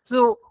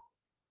 So,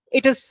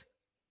 it is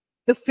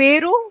the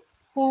Pharaoh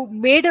who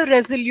made a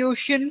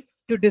resolution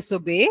to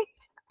disobey,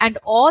 and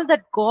all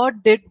that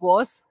God did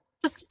was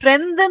to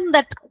strengthen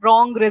that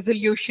wrong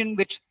resolution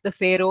which the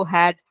Pharaoh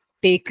had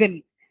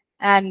taken.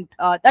 And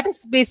that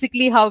is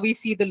basically how we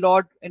see the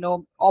Lord,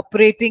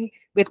 operating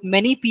with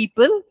many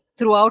people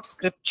throughout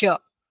Scripture.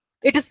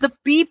 It is the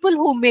people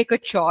who make a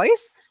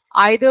choice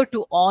either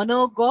to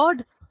honor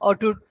God or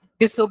to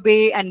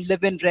disobey and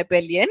live in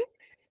rebellion.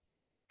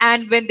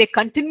 And when they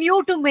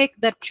continue to make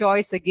that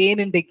choice again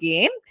and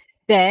again,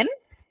 then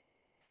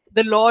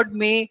the Lord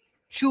may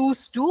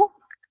choose to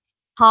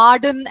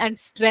harden and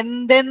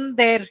strengthen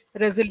their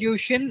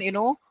resolution,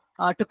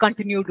 to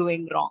continue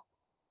doing wrong.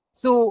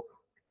 So,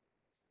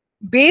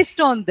 based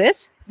on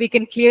this, we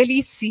can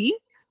clearly see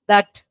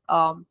that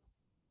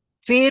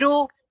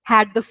Pharaoh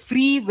had the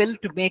free will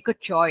to make a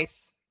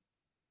choice.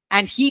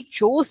 And he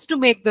chose to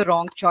make the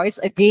wrong choice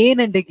again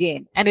and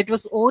again. And it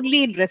was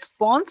only in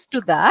response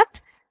to that,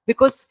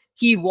 because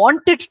he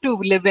wanted to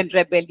live in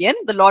rebellion,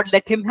 the Lord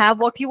let him have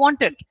what he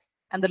wanted.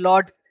 And the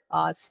Lord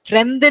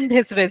strengthened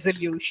his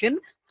resolution,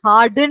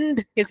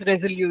 hardened his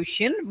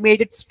resolution,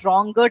 made it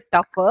stronger,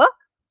 tougher,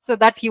 so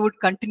that he would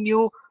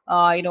continue,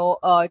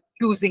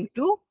 choosing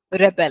to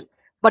rebel.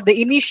 But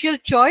the initial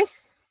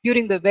choice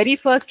during the very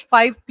first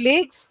 5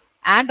 plagues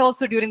and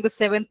also during the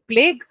 7th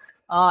plague,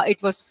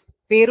 it was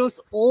Pharaoh's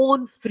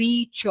own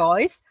free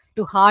choice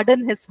to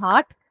harden his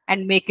heart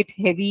and make it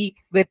heavy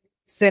with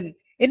sin.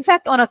 In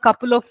fact, on a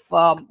couple of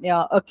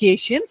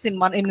occasions, in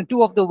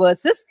 2 of the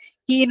verses,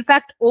 he in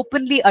fact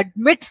openly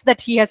admits that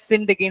he has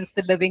sinned against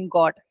the living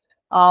God.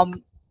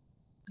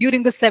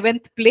 During the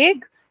 7th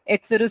plague,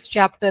 Exodus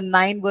chapter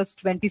 9, verse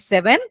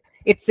 27,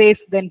 it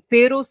says, "Then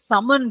Pharaoh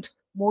summoned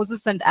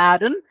Moses and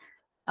Aaron.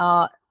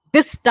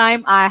 This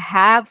time I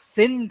have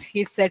sinned,"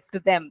 he said to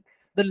them.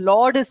 "The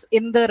Lord is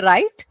in the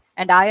right,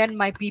 and I and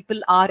my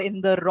people are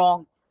in the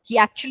wrong." He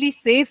actually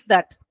says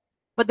that.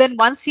 But then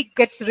once he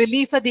gets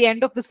relief at the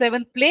end of the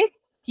 7th plague,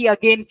 he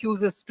again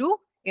chooses to,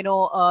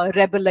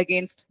 rebel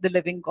against the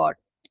living God.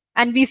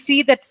 And we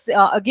see that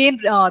again,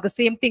 the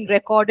same thing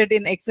recorded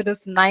in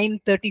Exodus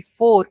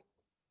 9:34,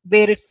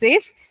 where it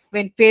says,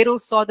 "When Pharaoh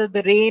saw that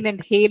the rain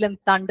and hail and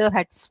thunder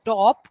had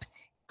stopped,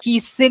 he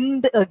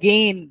sinned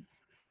again.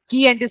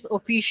 He and his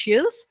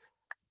officials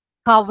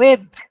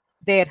kaved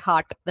their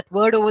heart." That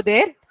word over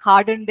there,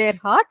 hardened their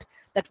heart.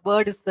 That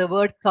word is the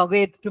word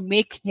kaved, to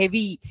make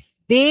heavy.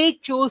 They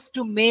chose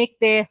to make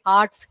their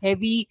hearts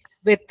heavy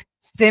with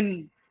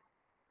sin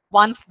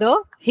once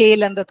the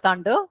hail and the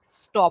thunder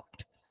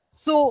stopped.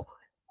 So,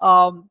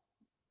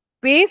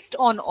 based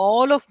on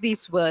all of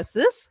these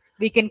verses,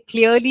 we can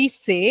clearly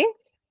say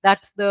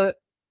that the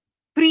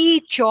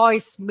free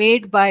choice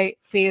made by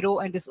Pharaoh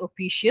and his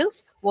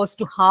officials was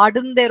to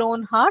harden their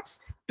own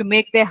hearts, to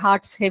make their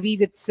hearts heavy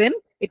with sin.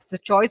 It's the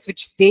choice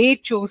which they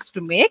chose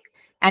to make.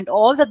 And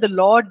all that the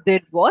Lord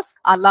did was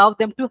allow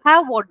them to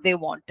have what they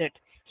wanted.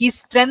 He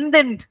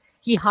strengthened,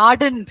 he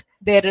hardened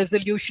their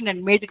resolution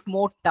and made it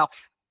more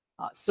tough.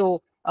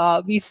 So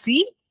we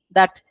see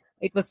that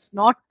it was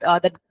not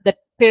that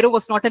Pharaoh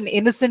was not an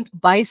innocent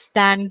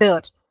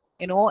bystander,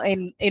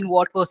 in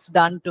what was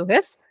done to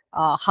his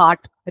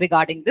heart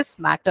regarding this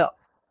matter.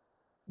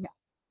 Yeah.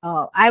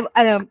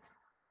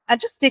 I'll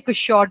just take a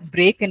short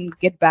break and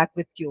get back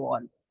with you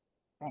all.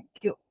 Thank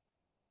you.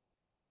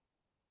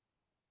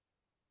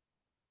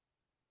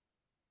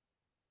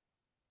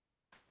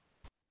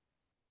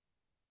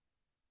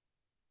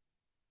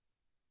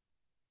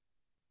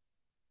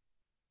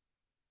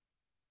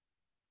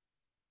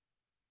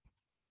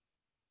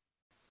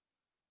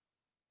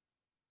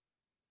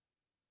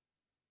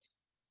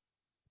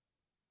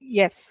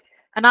 Yes.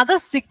 Another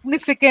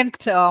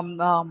significant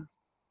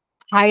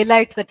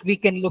highlight that we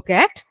can look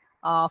at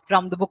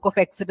from the book of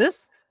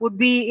Exodus would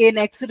be in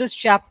Exodus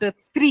chapter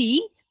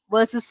 3,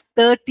 verses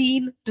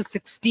 13 to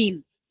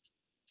 16.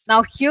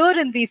 Now, here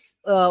in these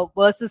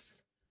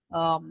verses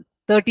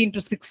 13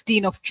 to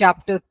 16 of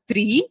chapter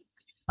 3,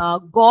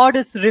 God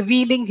is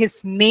revealing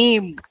his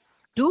name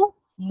to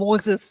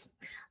Moses.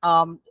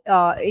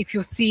 If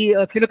you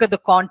look at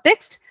the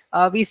context,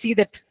 we see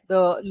that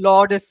the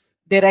Lord is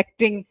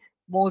directing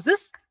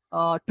Moses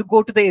to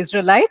go to the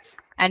Israelites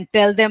and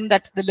tell them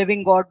that the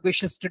living God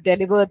wishes to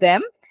deliver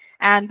them.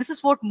 And this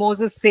is what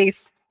Moses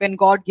says when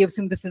God gives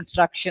him this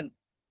instruction.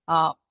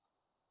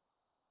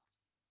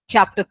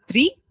 Chapter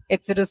 3,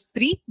 Exodus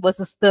 3,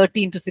 verses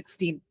 13 to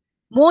 16.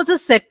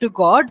 Moses said to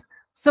God,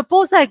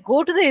 "Suppose I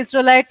go to the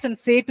Israelites and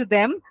say to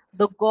them,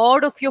 'The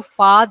God of your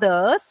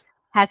fathers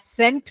has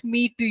sent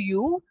me to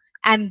you,'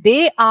 and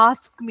they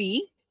ask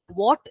me,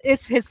 'What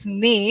is his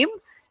name?'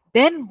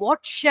 Then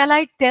what shall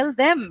I tell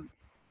them?"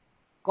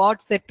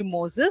 God said to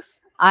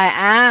Moses, "I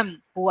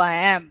am who I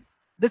am.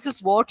 This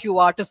is what you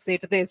are to say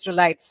to the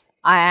Israelites.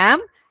 I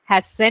am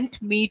has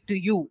sent me to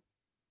you."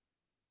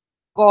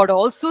 God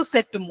also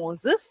said to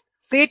Moses,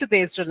 "Say to the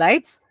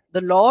Israelites,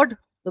 'The Lord,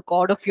 the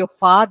God of your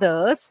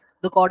fathers,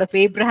 the God of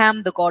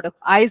Abraham, the God of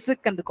Isaac,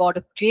 and the God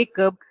of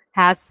Jacob,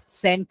 has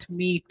sent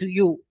me to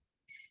you.'"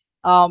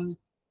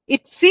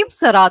 It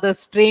seems a rather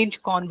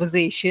strange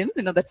conversation,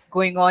 that's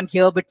going on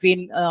here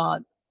between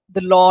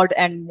the Lord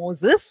and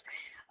Moses.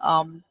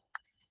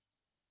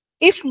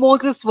 If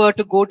Moses were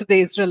to go to the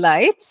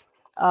Israelites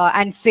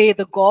and say,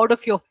 "The God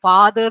of your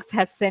fathers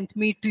has sent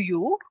me to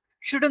you,"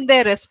 shouldn't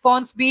their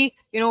response be,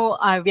 "We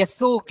are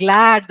so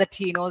glad that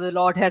the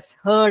Lord has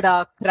heard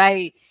our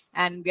cry,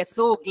 and we are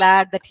so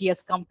glad that he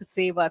has come to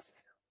save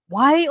us"?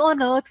 Why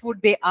on earth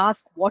would they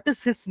ask, "What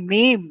is his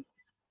name?"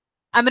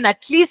 I mean,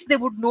 at least they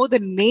would know the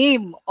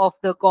name of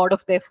the God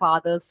of their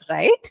fathers,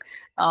 right?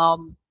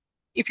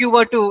 If you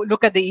were to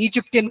look at the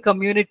Egyptian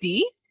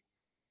community,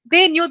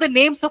 they knew the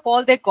names of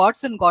all their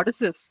gods and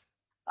goddesses.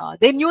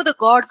 They knew the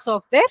gods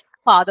of their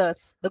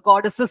fathers, the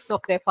goddesses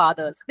of their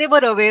fathers. They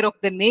were aware of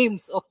the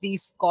names of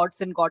these gods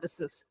and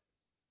goddesses.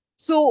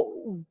 So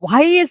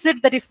why is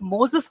it that if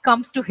Moses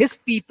comes to his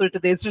people, to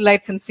the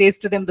Israelites, and says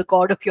to them, "The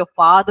God of your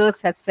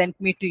fathers has sent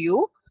me to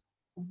you,"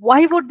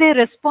 why would their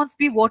response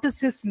be, "What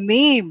is his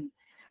name?"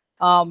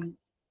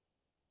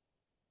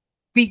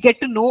 We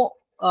get to know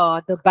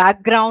the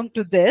background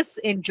to this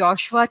in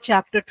Joshua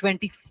chapter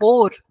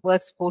 24,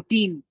 verse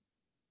 14.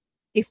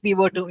 If we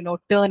were to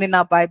turn in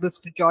our Bibles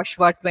to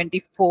Joshua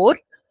 24,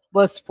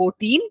 verse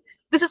 14,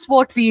 this is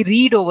what we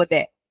read over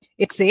there.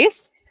 It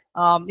says,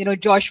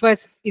 Joshua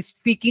is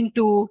speaking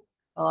to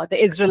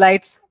the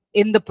Israelites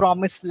in the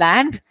promised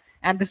land,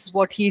 and this is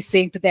what he's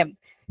saying to them.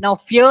 "Now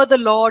fear the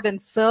Lord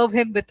and serve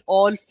him with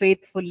all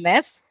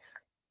faithfulness.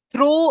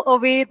 Throw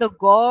away the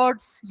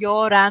gods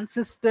your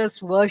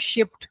ancestors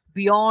worshipped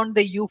beyond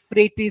the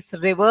Euphrates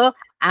River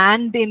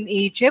and in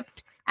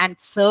Egypt, and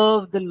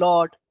serve the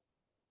Lord."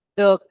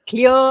 The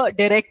clear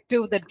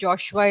directive that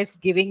Joshua is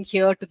giving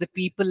here to the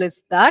people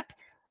is that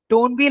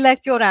don't be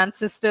like your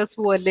ancestors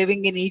who were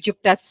living in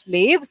Egypt as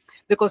slaves,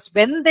 because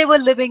when they were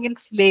living in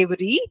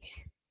slavery,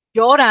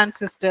 your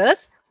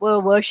ancestors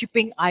were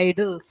worshipping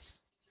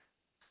idols.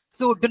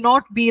 So do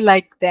not be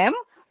like them.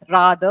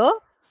 Rather,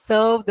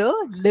 serve the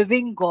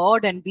living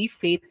God and be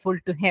faithful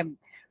to him.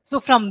 So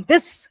from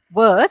this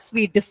verse,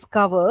 we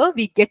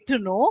get to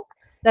know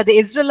that the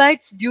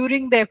Israelites,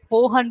 during their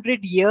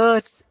 400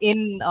 years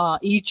in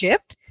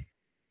Egypt,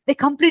 they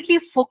completely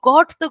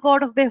forgot the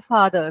God of their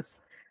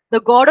fathers,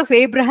 the God of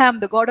Abraham,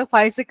 the God of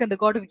Isaac, and the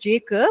God of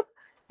Jacob,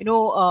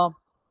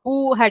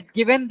 who had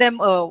given them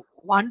a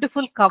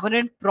wonderful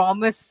covenant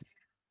promise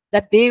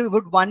that they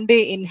would one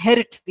day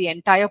inherit the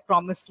entire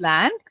promised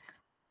land.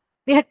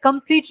 They had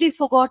completely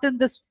forgotten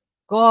this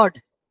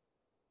God.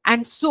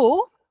 And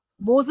so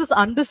Moses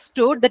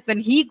understood that when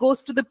he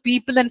goes to the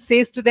people and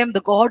says to them,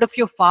 "The God of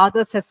your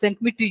fathers has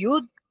sent me to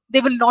you," they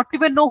will not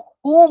even know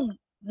whom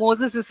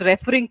Moses is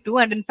referring to.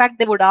 And in fact,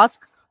 they would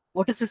ask,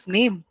 "What is his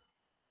name?"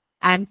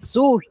 And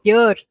so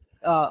here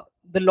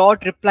the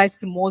Lord replies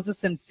to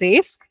Moses and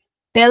says,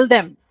 "Tell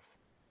them,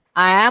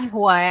 I am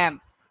who I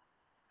am."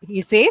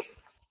 He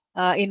says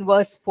in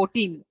verse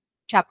 14,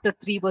 chapter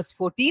 3, verse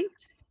 14,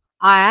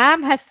 "I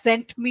am has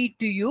sent me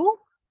to you."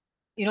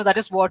 That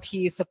is what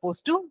he is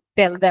supposed to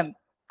tell them.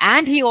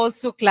 And he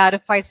also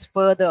clarifies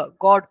further.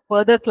 God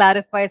further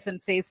clarifies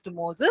and says to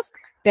Moses,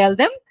 "Tell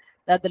them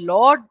that the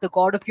Lord, the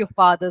God of your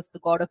fathers, the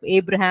God of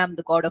Abraham,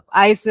 the God of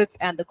Isaac,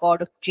 and the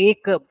God of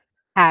Jacob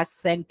has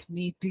sent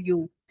me to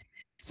you."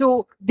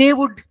 So they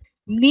would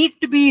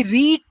need to be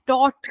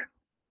retaught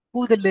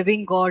who the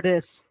living God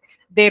is.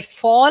 Their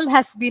fall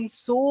has been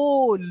so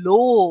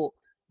low.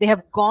 They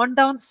have gone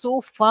down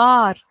so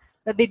far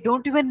that they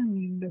don't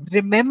even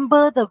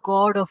remember the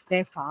God of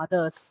their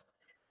fathers.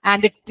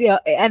 And it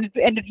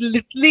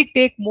literally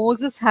take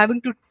Moses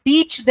having to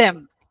teach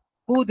them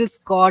who this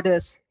God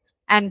is.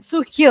 And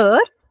so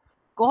here,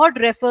 God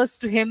refers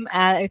to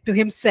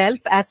himself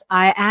as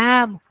 "I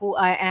am who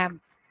I am."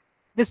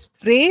 This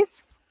phrase,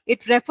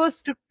 it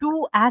refers to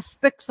two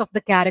aspects of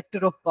the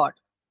character of God.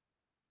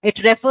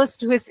 It refers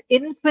to his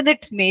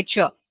infinite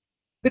nature,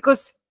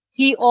 because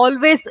He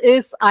always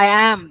is I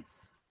am.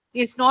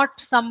 He's not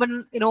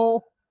someone,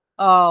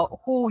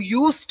 who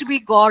used to be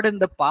God in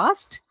the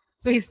past.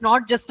 So he's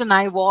not just an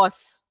I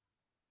was,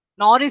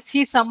 nor is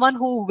he someone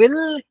who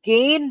will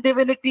gain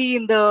divinity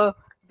in the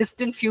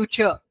distant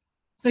future.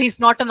 So he's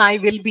not an I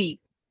will be.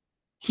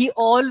 He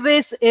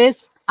always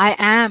is I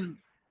am,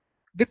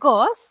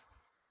 because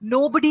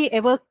nobody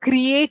ever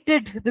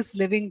created this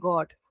living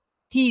God.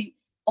 He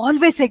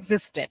always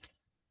existed.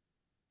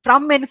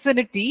 From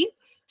infinity,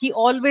 he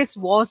always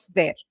was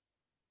there.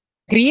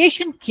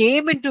 Creation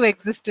came into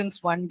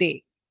existence one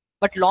day,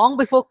 but long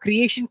before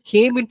creation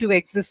came into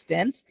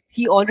existence,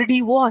 he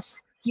already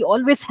was. He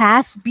always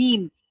has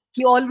been.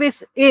 He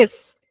always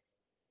is.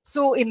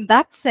 So, in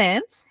that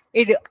sense,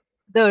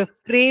 the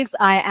phrase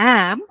I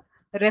am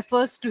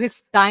refers to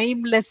his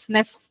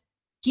timelessness.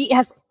 He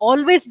has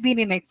always been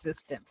in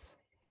existence.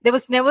 There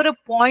was never a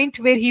point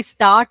where he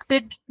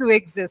started to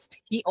exist.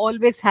 He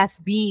always has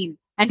been,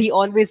 and he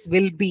always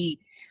will be.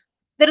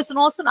 There is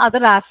also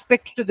another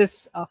aspect to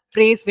this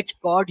phrase which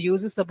God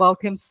uses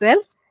about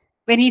himself.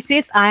 When he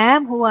says, I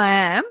am who I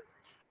am,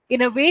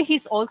 in a way,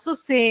 he's also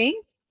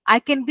saying, I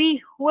can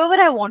be whoever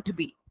I want to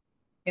be.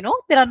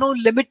 There are no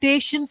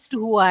limitations to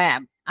who I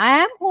am.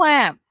 I am who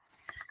I am.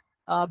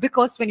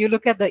 Because when you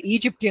look at the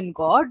Egyptian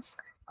gods,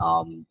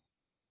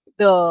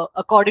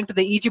 according to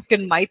the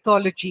Egyptian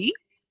mythology,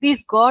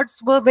 these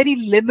gods were very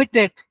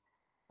limited.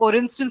 For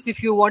instance,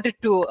 if you wanted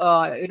to,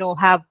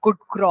 have good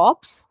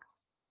crops,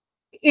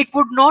 it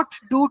would not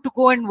do to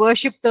go and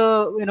worship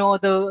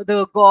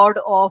the god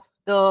of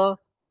the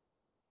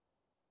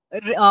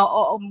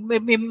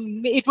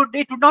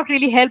it would not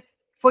really help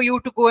for you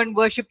to go and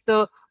worship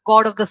the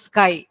god of the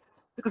sky,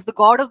 because the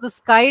god of the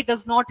sky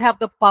does not have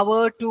the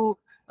power to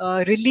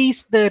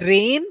release the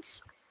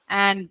rains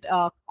and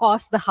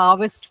cause the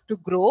harvest to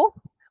grow.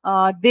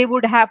 They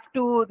would have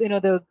to,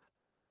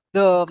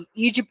 the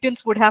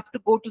Egyptians would have to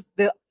go to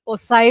the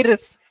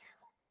Osiris,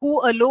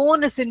 who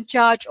alone is in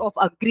charge of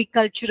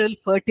agricultural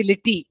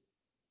fertility,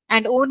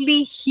 and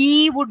only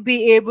he would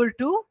be able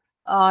to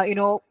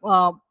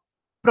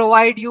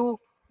provide you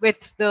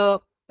with the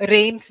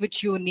rains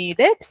which you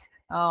needed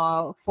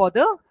for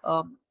the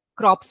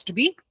crops to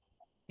be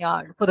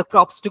for the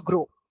crops to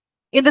grow.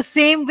 In the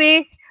same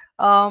way,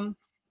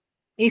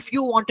 if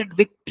you wanted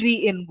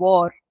victory in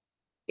war,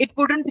 it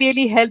wouldn't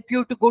really help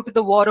you to go to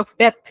the war of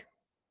death,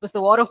 because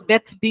the war of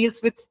death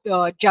deals with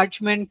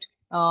judgment,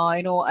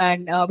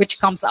 and which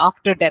comes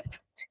after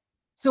death.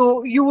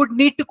 So you would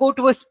need to go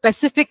to a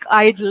specific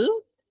idol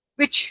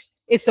which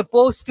is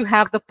supposed to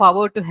have the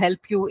power to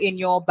help you in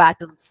your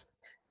battles.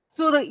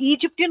 So the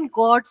Egyptian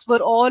gods were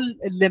all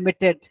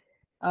limited.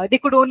 They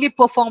could only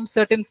perform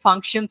certain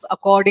functions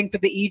according to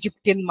the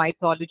Egyptian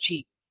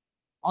mythology.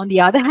 On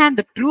the other hand,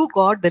 the true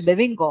God, the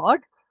living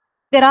God,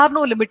 there are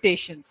no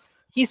limitations.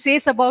 He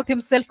says about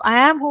himself, I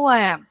am who I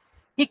am.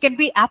 He can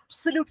be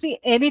absolutely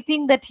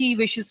anything that he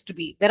wishes to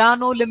be. There are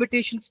no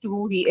limitations to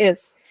who he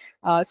is.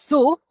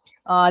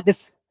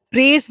 This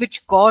phrase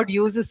which God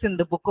uses in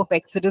the book of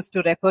Exodus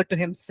to refer to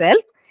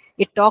himself,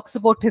 it talks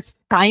about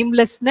his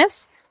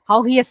timelessness,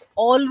 how he has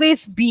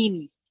always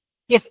been.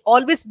 He has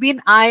always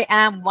been I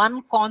am,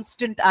 one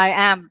constant I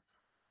am.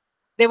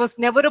 There was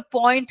never a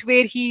point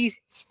where he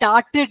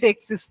started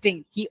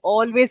existing. He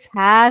always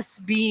has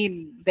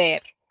been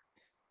there.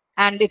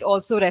 And it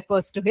also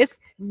refers to his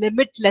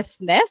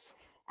limitlessness,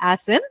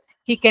 as in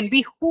he can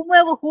be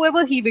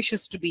whoever he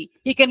wishes to be.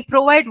 He can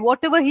provide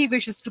whatever he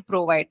wishes to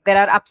provide. There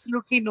are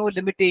absolutely no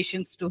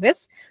limitations to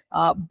his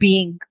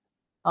being.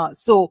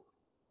 So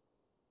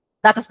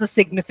that is the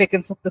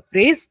significance of the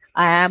phrase,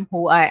 I am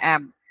who I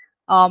am.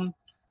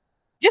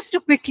 Just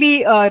to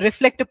quickly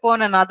reflect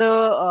upon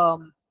another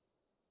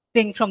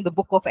thing from the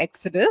book of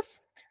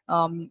Exodus.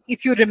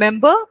 If you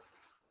remember,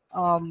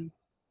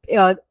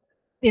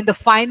 in the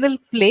final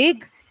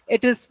plague,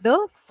 it is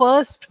the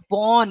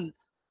firstborn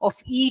of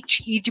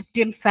each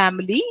Egyptian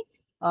family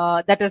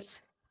that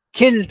is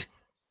killed,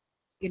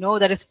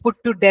 that is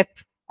put to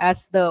death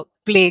as the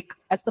plague,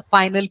 as the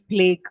final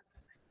plague.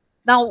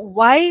 Now,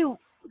 why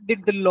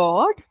did the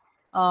Lord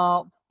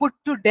put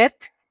to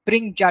death,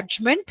 bring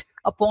judgment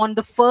upon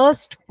the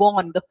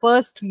firstborn, the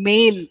first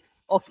male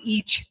of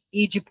each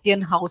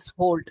Egyptian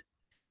household?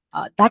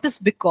 That is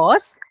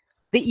because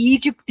the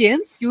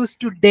Egyptians used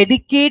to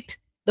dedicate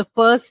the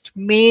first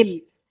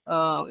male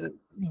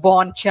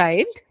born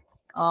child,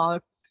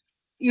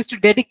 used to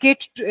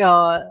dedicate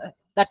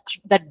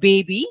that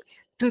baby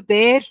to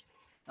their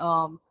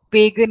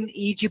pagan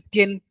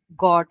Egyptian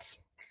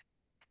gods.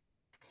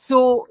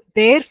 So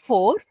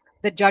therefore,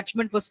 the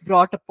judgment was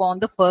brought upon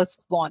the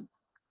firstborn.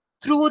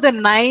 Through the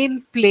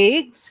 9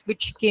 plagues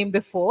which came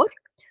before,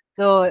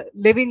 the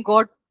living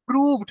God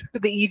proved to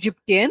the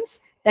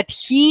Egyptians that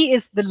he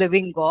is the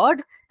living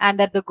God, and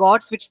that the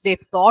gods which they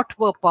thought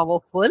were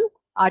powerful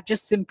are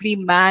just simply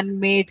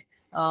man-made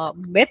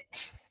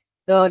myths.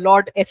 The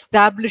Lord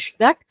established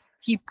that,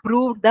 he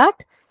proved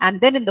that, and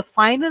then in the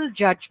final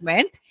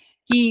judgment,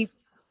 he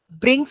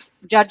brings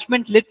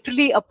judgment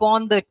literally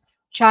upon the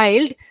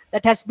child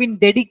that has been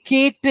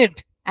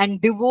dedicated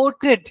and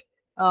devoted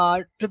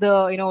to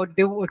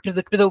the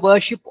to the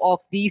worship of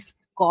these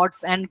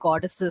gods and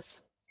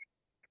goddesses.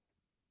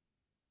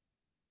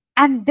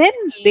 And then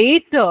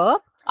later,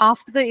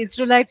 after the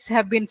Israelites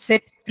have been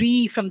set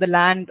free from the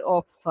land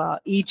of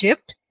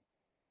Egypt,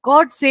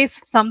 God says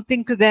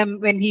something to them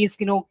when He's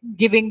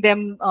giving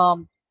them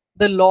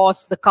the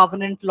laws, the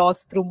covenant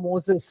laws through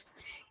Moses.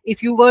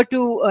 If you were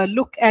to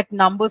look at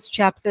Numbers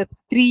chapter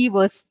 3,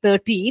 verse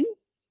 13,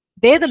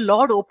 there the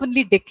Lord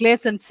openly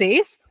declares and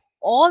says,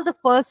 "All the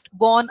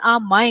firstborn are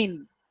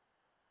mine.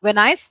 When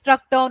I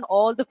struck down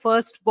all the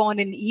firstborn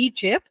in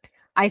Egypt,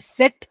 I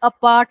set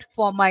apart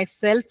for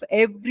myself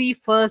every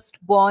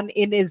firstborn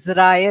in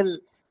Israel,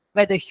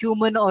 whether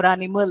human or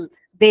animal.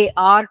 They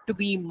are to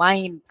be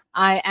mine.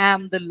 I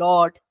am the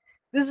Lord."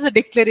 This is a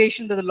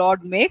declaration that the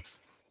Lord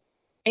makes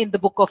in the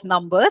book of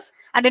Numbers.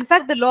 And in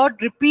fact, the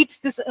Lord repeats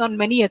this on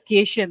many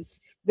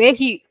occasions where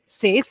He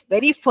says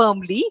very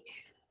firmly,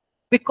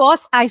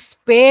 "Because I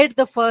spared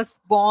the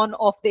firstborn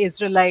of the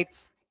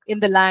Israelites in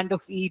the land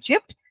of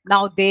Egypt,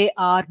 now they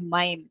are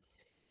mine."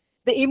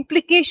 The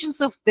implications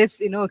of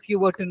this, if you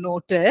were to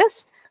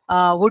notice,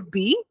 would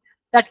be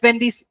that when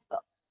these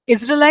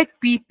Israelite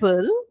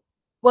people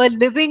were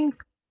living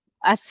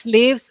as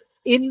slaves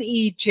in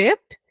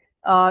Egypt,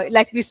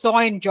 like we saw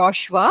in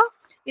Joshua,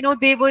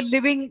 they were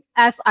living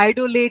as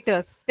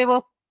idolaters. They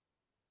were,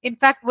 in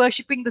fact,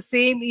 worshipping the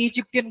same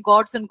Egyptian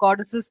gods and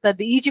goddesses that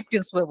the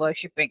Egyptians were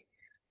worshipping.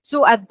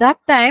 So at that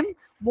time,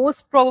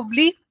 most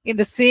probably in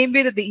the same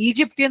way that the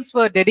Egyptians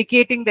were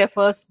dedicating their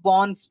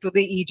firstborns to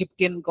the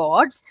Egyptian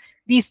gods,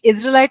 these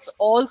Israelites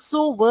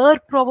also were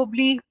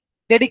probably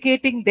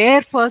dedicating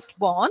their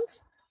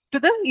firstborns to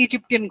the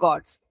Egyptian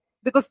gods,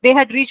 because they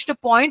had reached a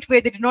point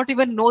where they did not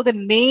even know the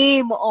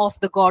name of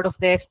the God of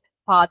their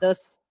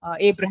fathers,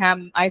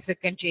 Abraham, Isaac,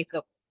 and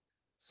Jacob.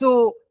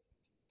 So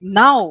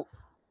now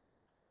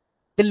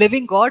the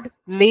living God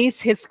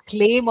lays His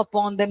claim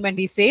upon them, and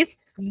He says,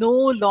 "No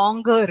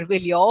longer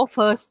will your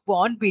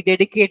firstborn be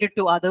dedicated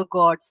to other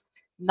gods.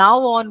 Now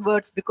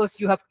onwards, because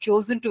you have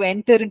chosen to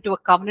enter into a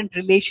covenant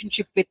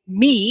relationship with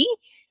me,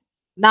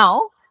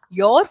 now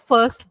your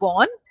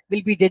firstborn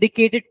will be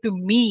dedicated to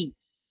me.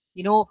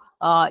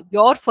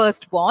 Your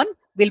firstborn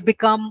will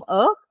become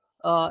a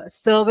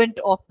servant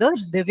of the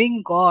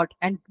living God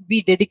and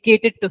be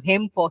dedicated to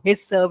Him for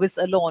His service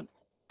alone."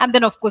 And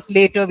then, of course,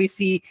 later we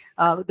see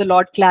the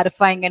Lord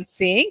clarifying and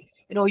saying,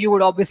 you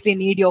would obviously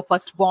need your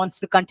firstborns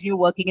to continue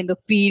working in the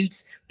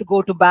fields, to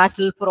go to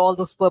battle for all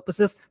those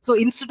purposes. So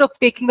instead of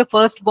taking the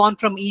firstborn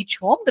from each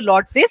home, the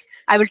Lord says,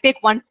 "I will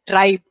take one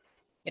tribe."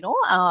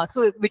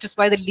 So which is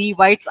why the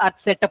Levites are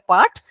set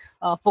apart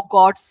for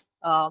God's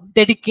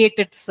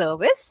dedicated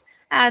service.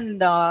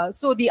 And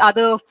so the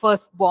other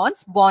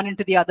firstborns born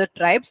into the other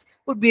tribes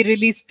would be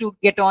released to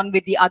get on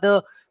with the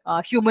other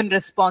human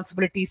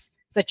responsibilities,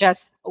 such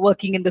as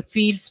working in the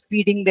fields,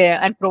 feeding their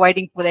and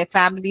providing for their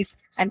families,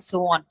 and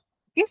so on.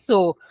 Okay,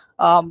 so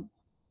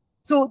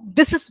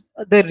this is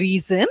the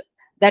reason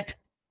that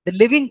the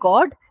living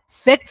God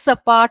sets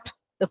apart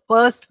the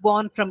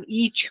firstborn from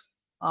each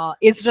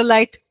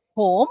Israelite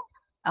home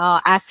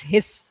as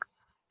His.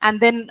 And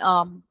then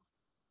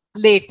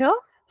later,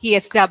 He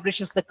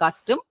establishes the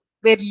custom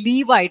where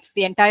Levites,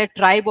 the entire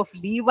tribe of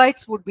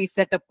Levites, would be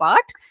set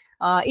apart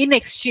in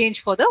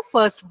exchange for the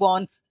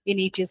firstborns in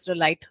each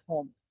Israelite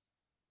home.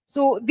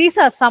 So these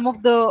are some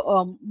of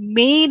the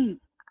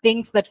main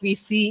things that we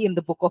see in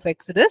the book of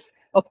Exodus.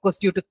 Of course,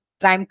 due to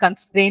time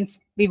constraints,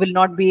 we will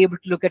not be able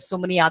to look at so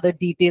many other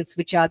details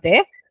which are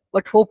there.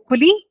 But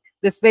hopefully,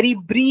 this very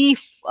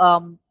brief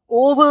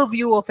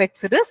overview of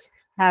Exodus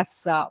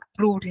has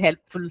proved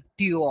helpful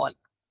to you all.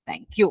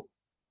 Thank you.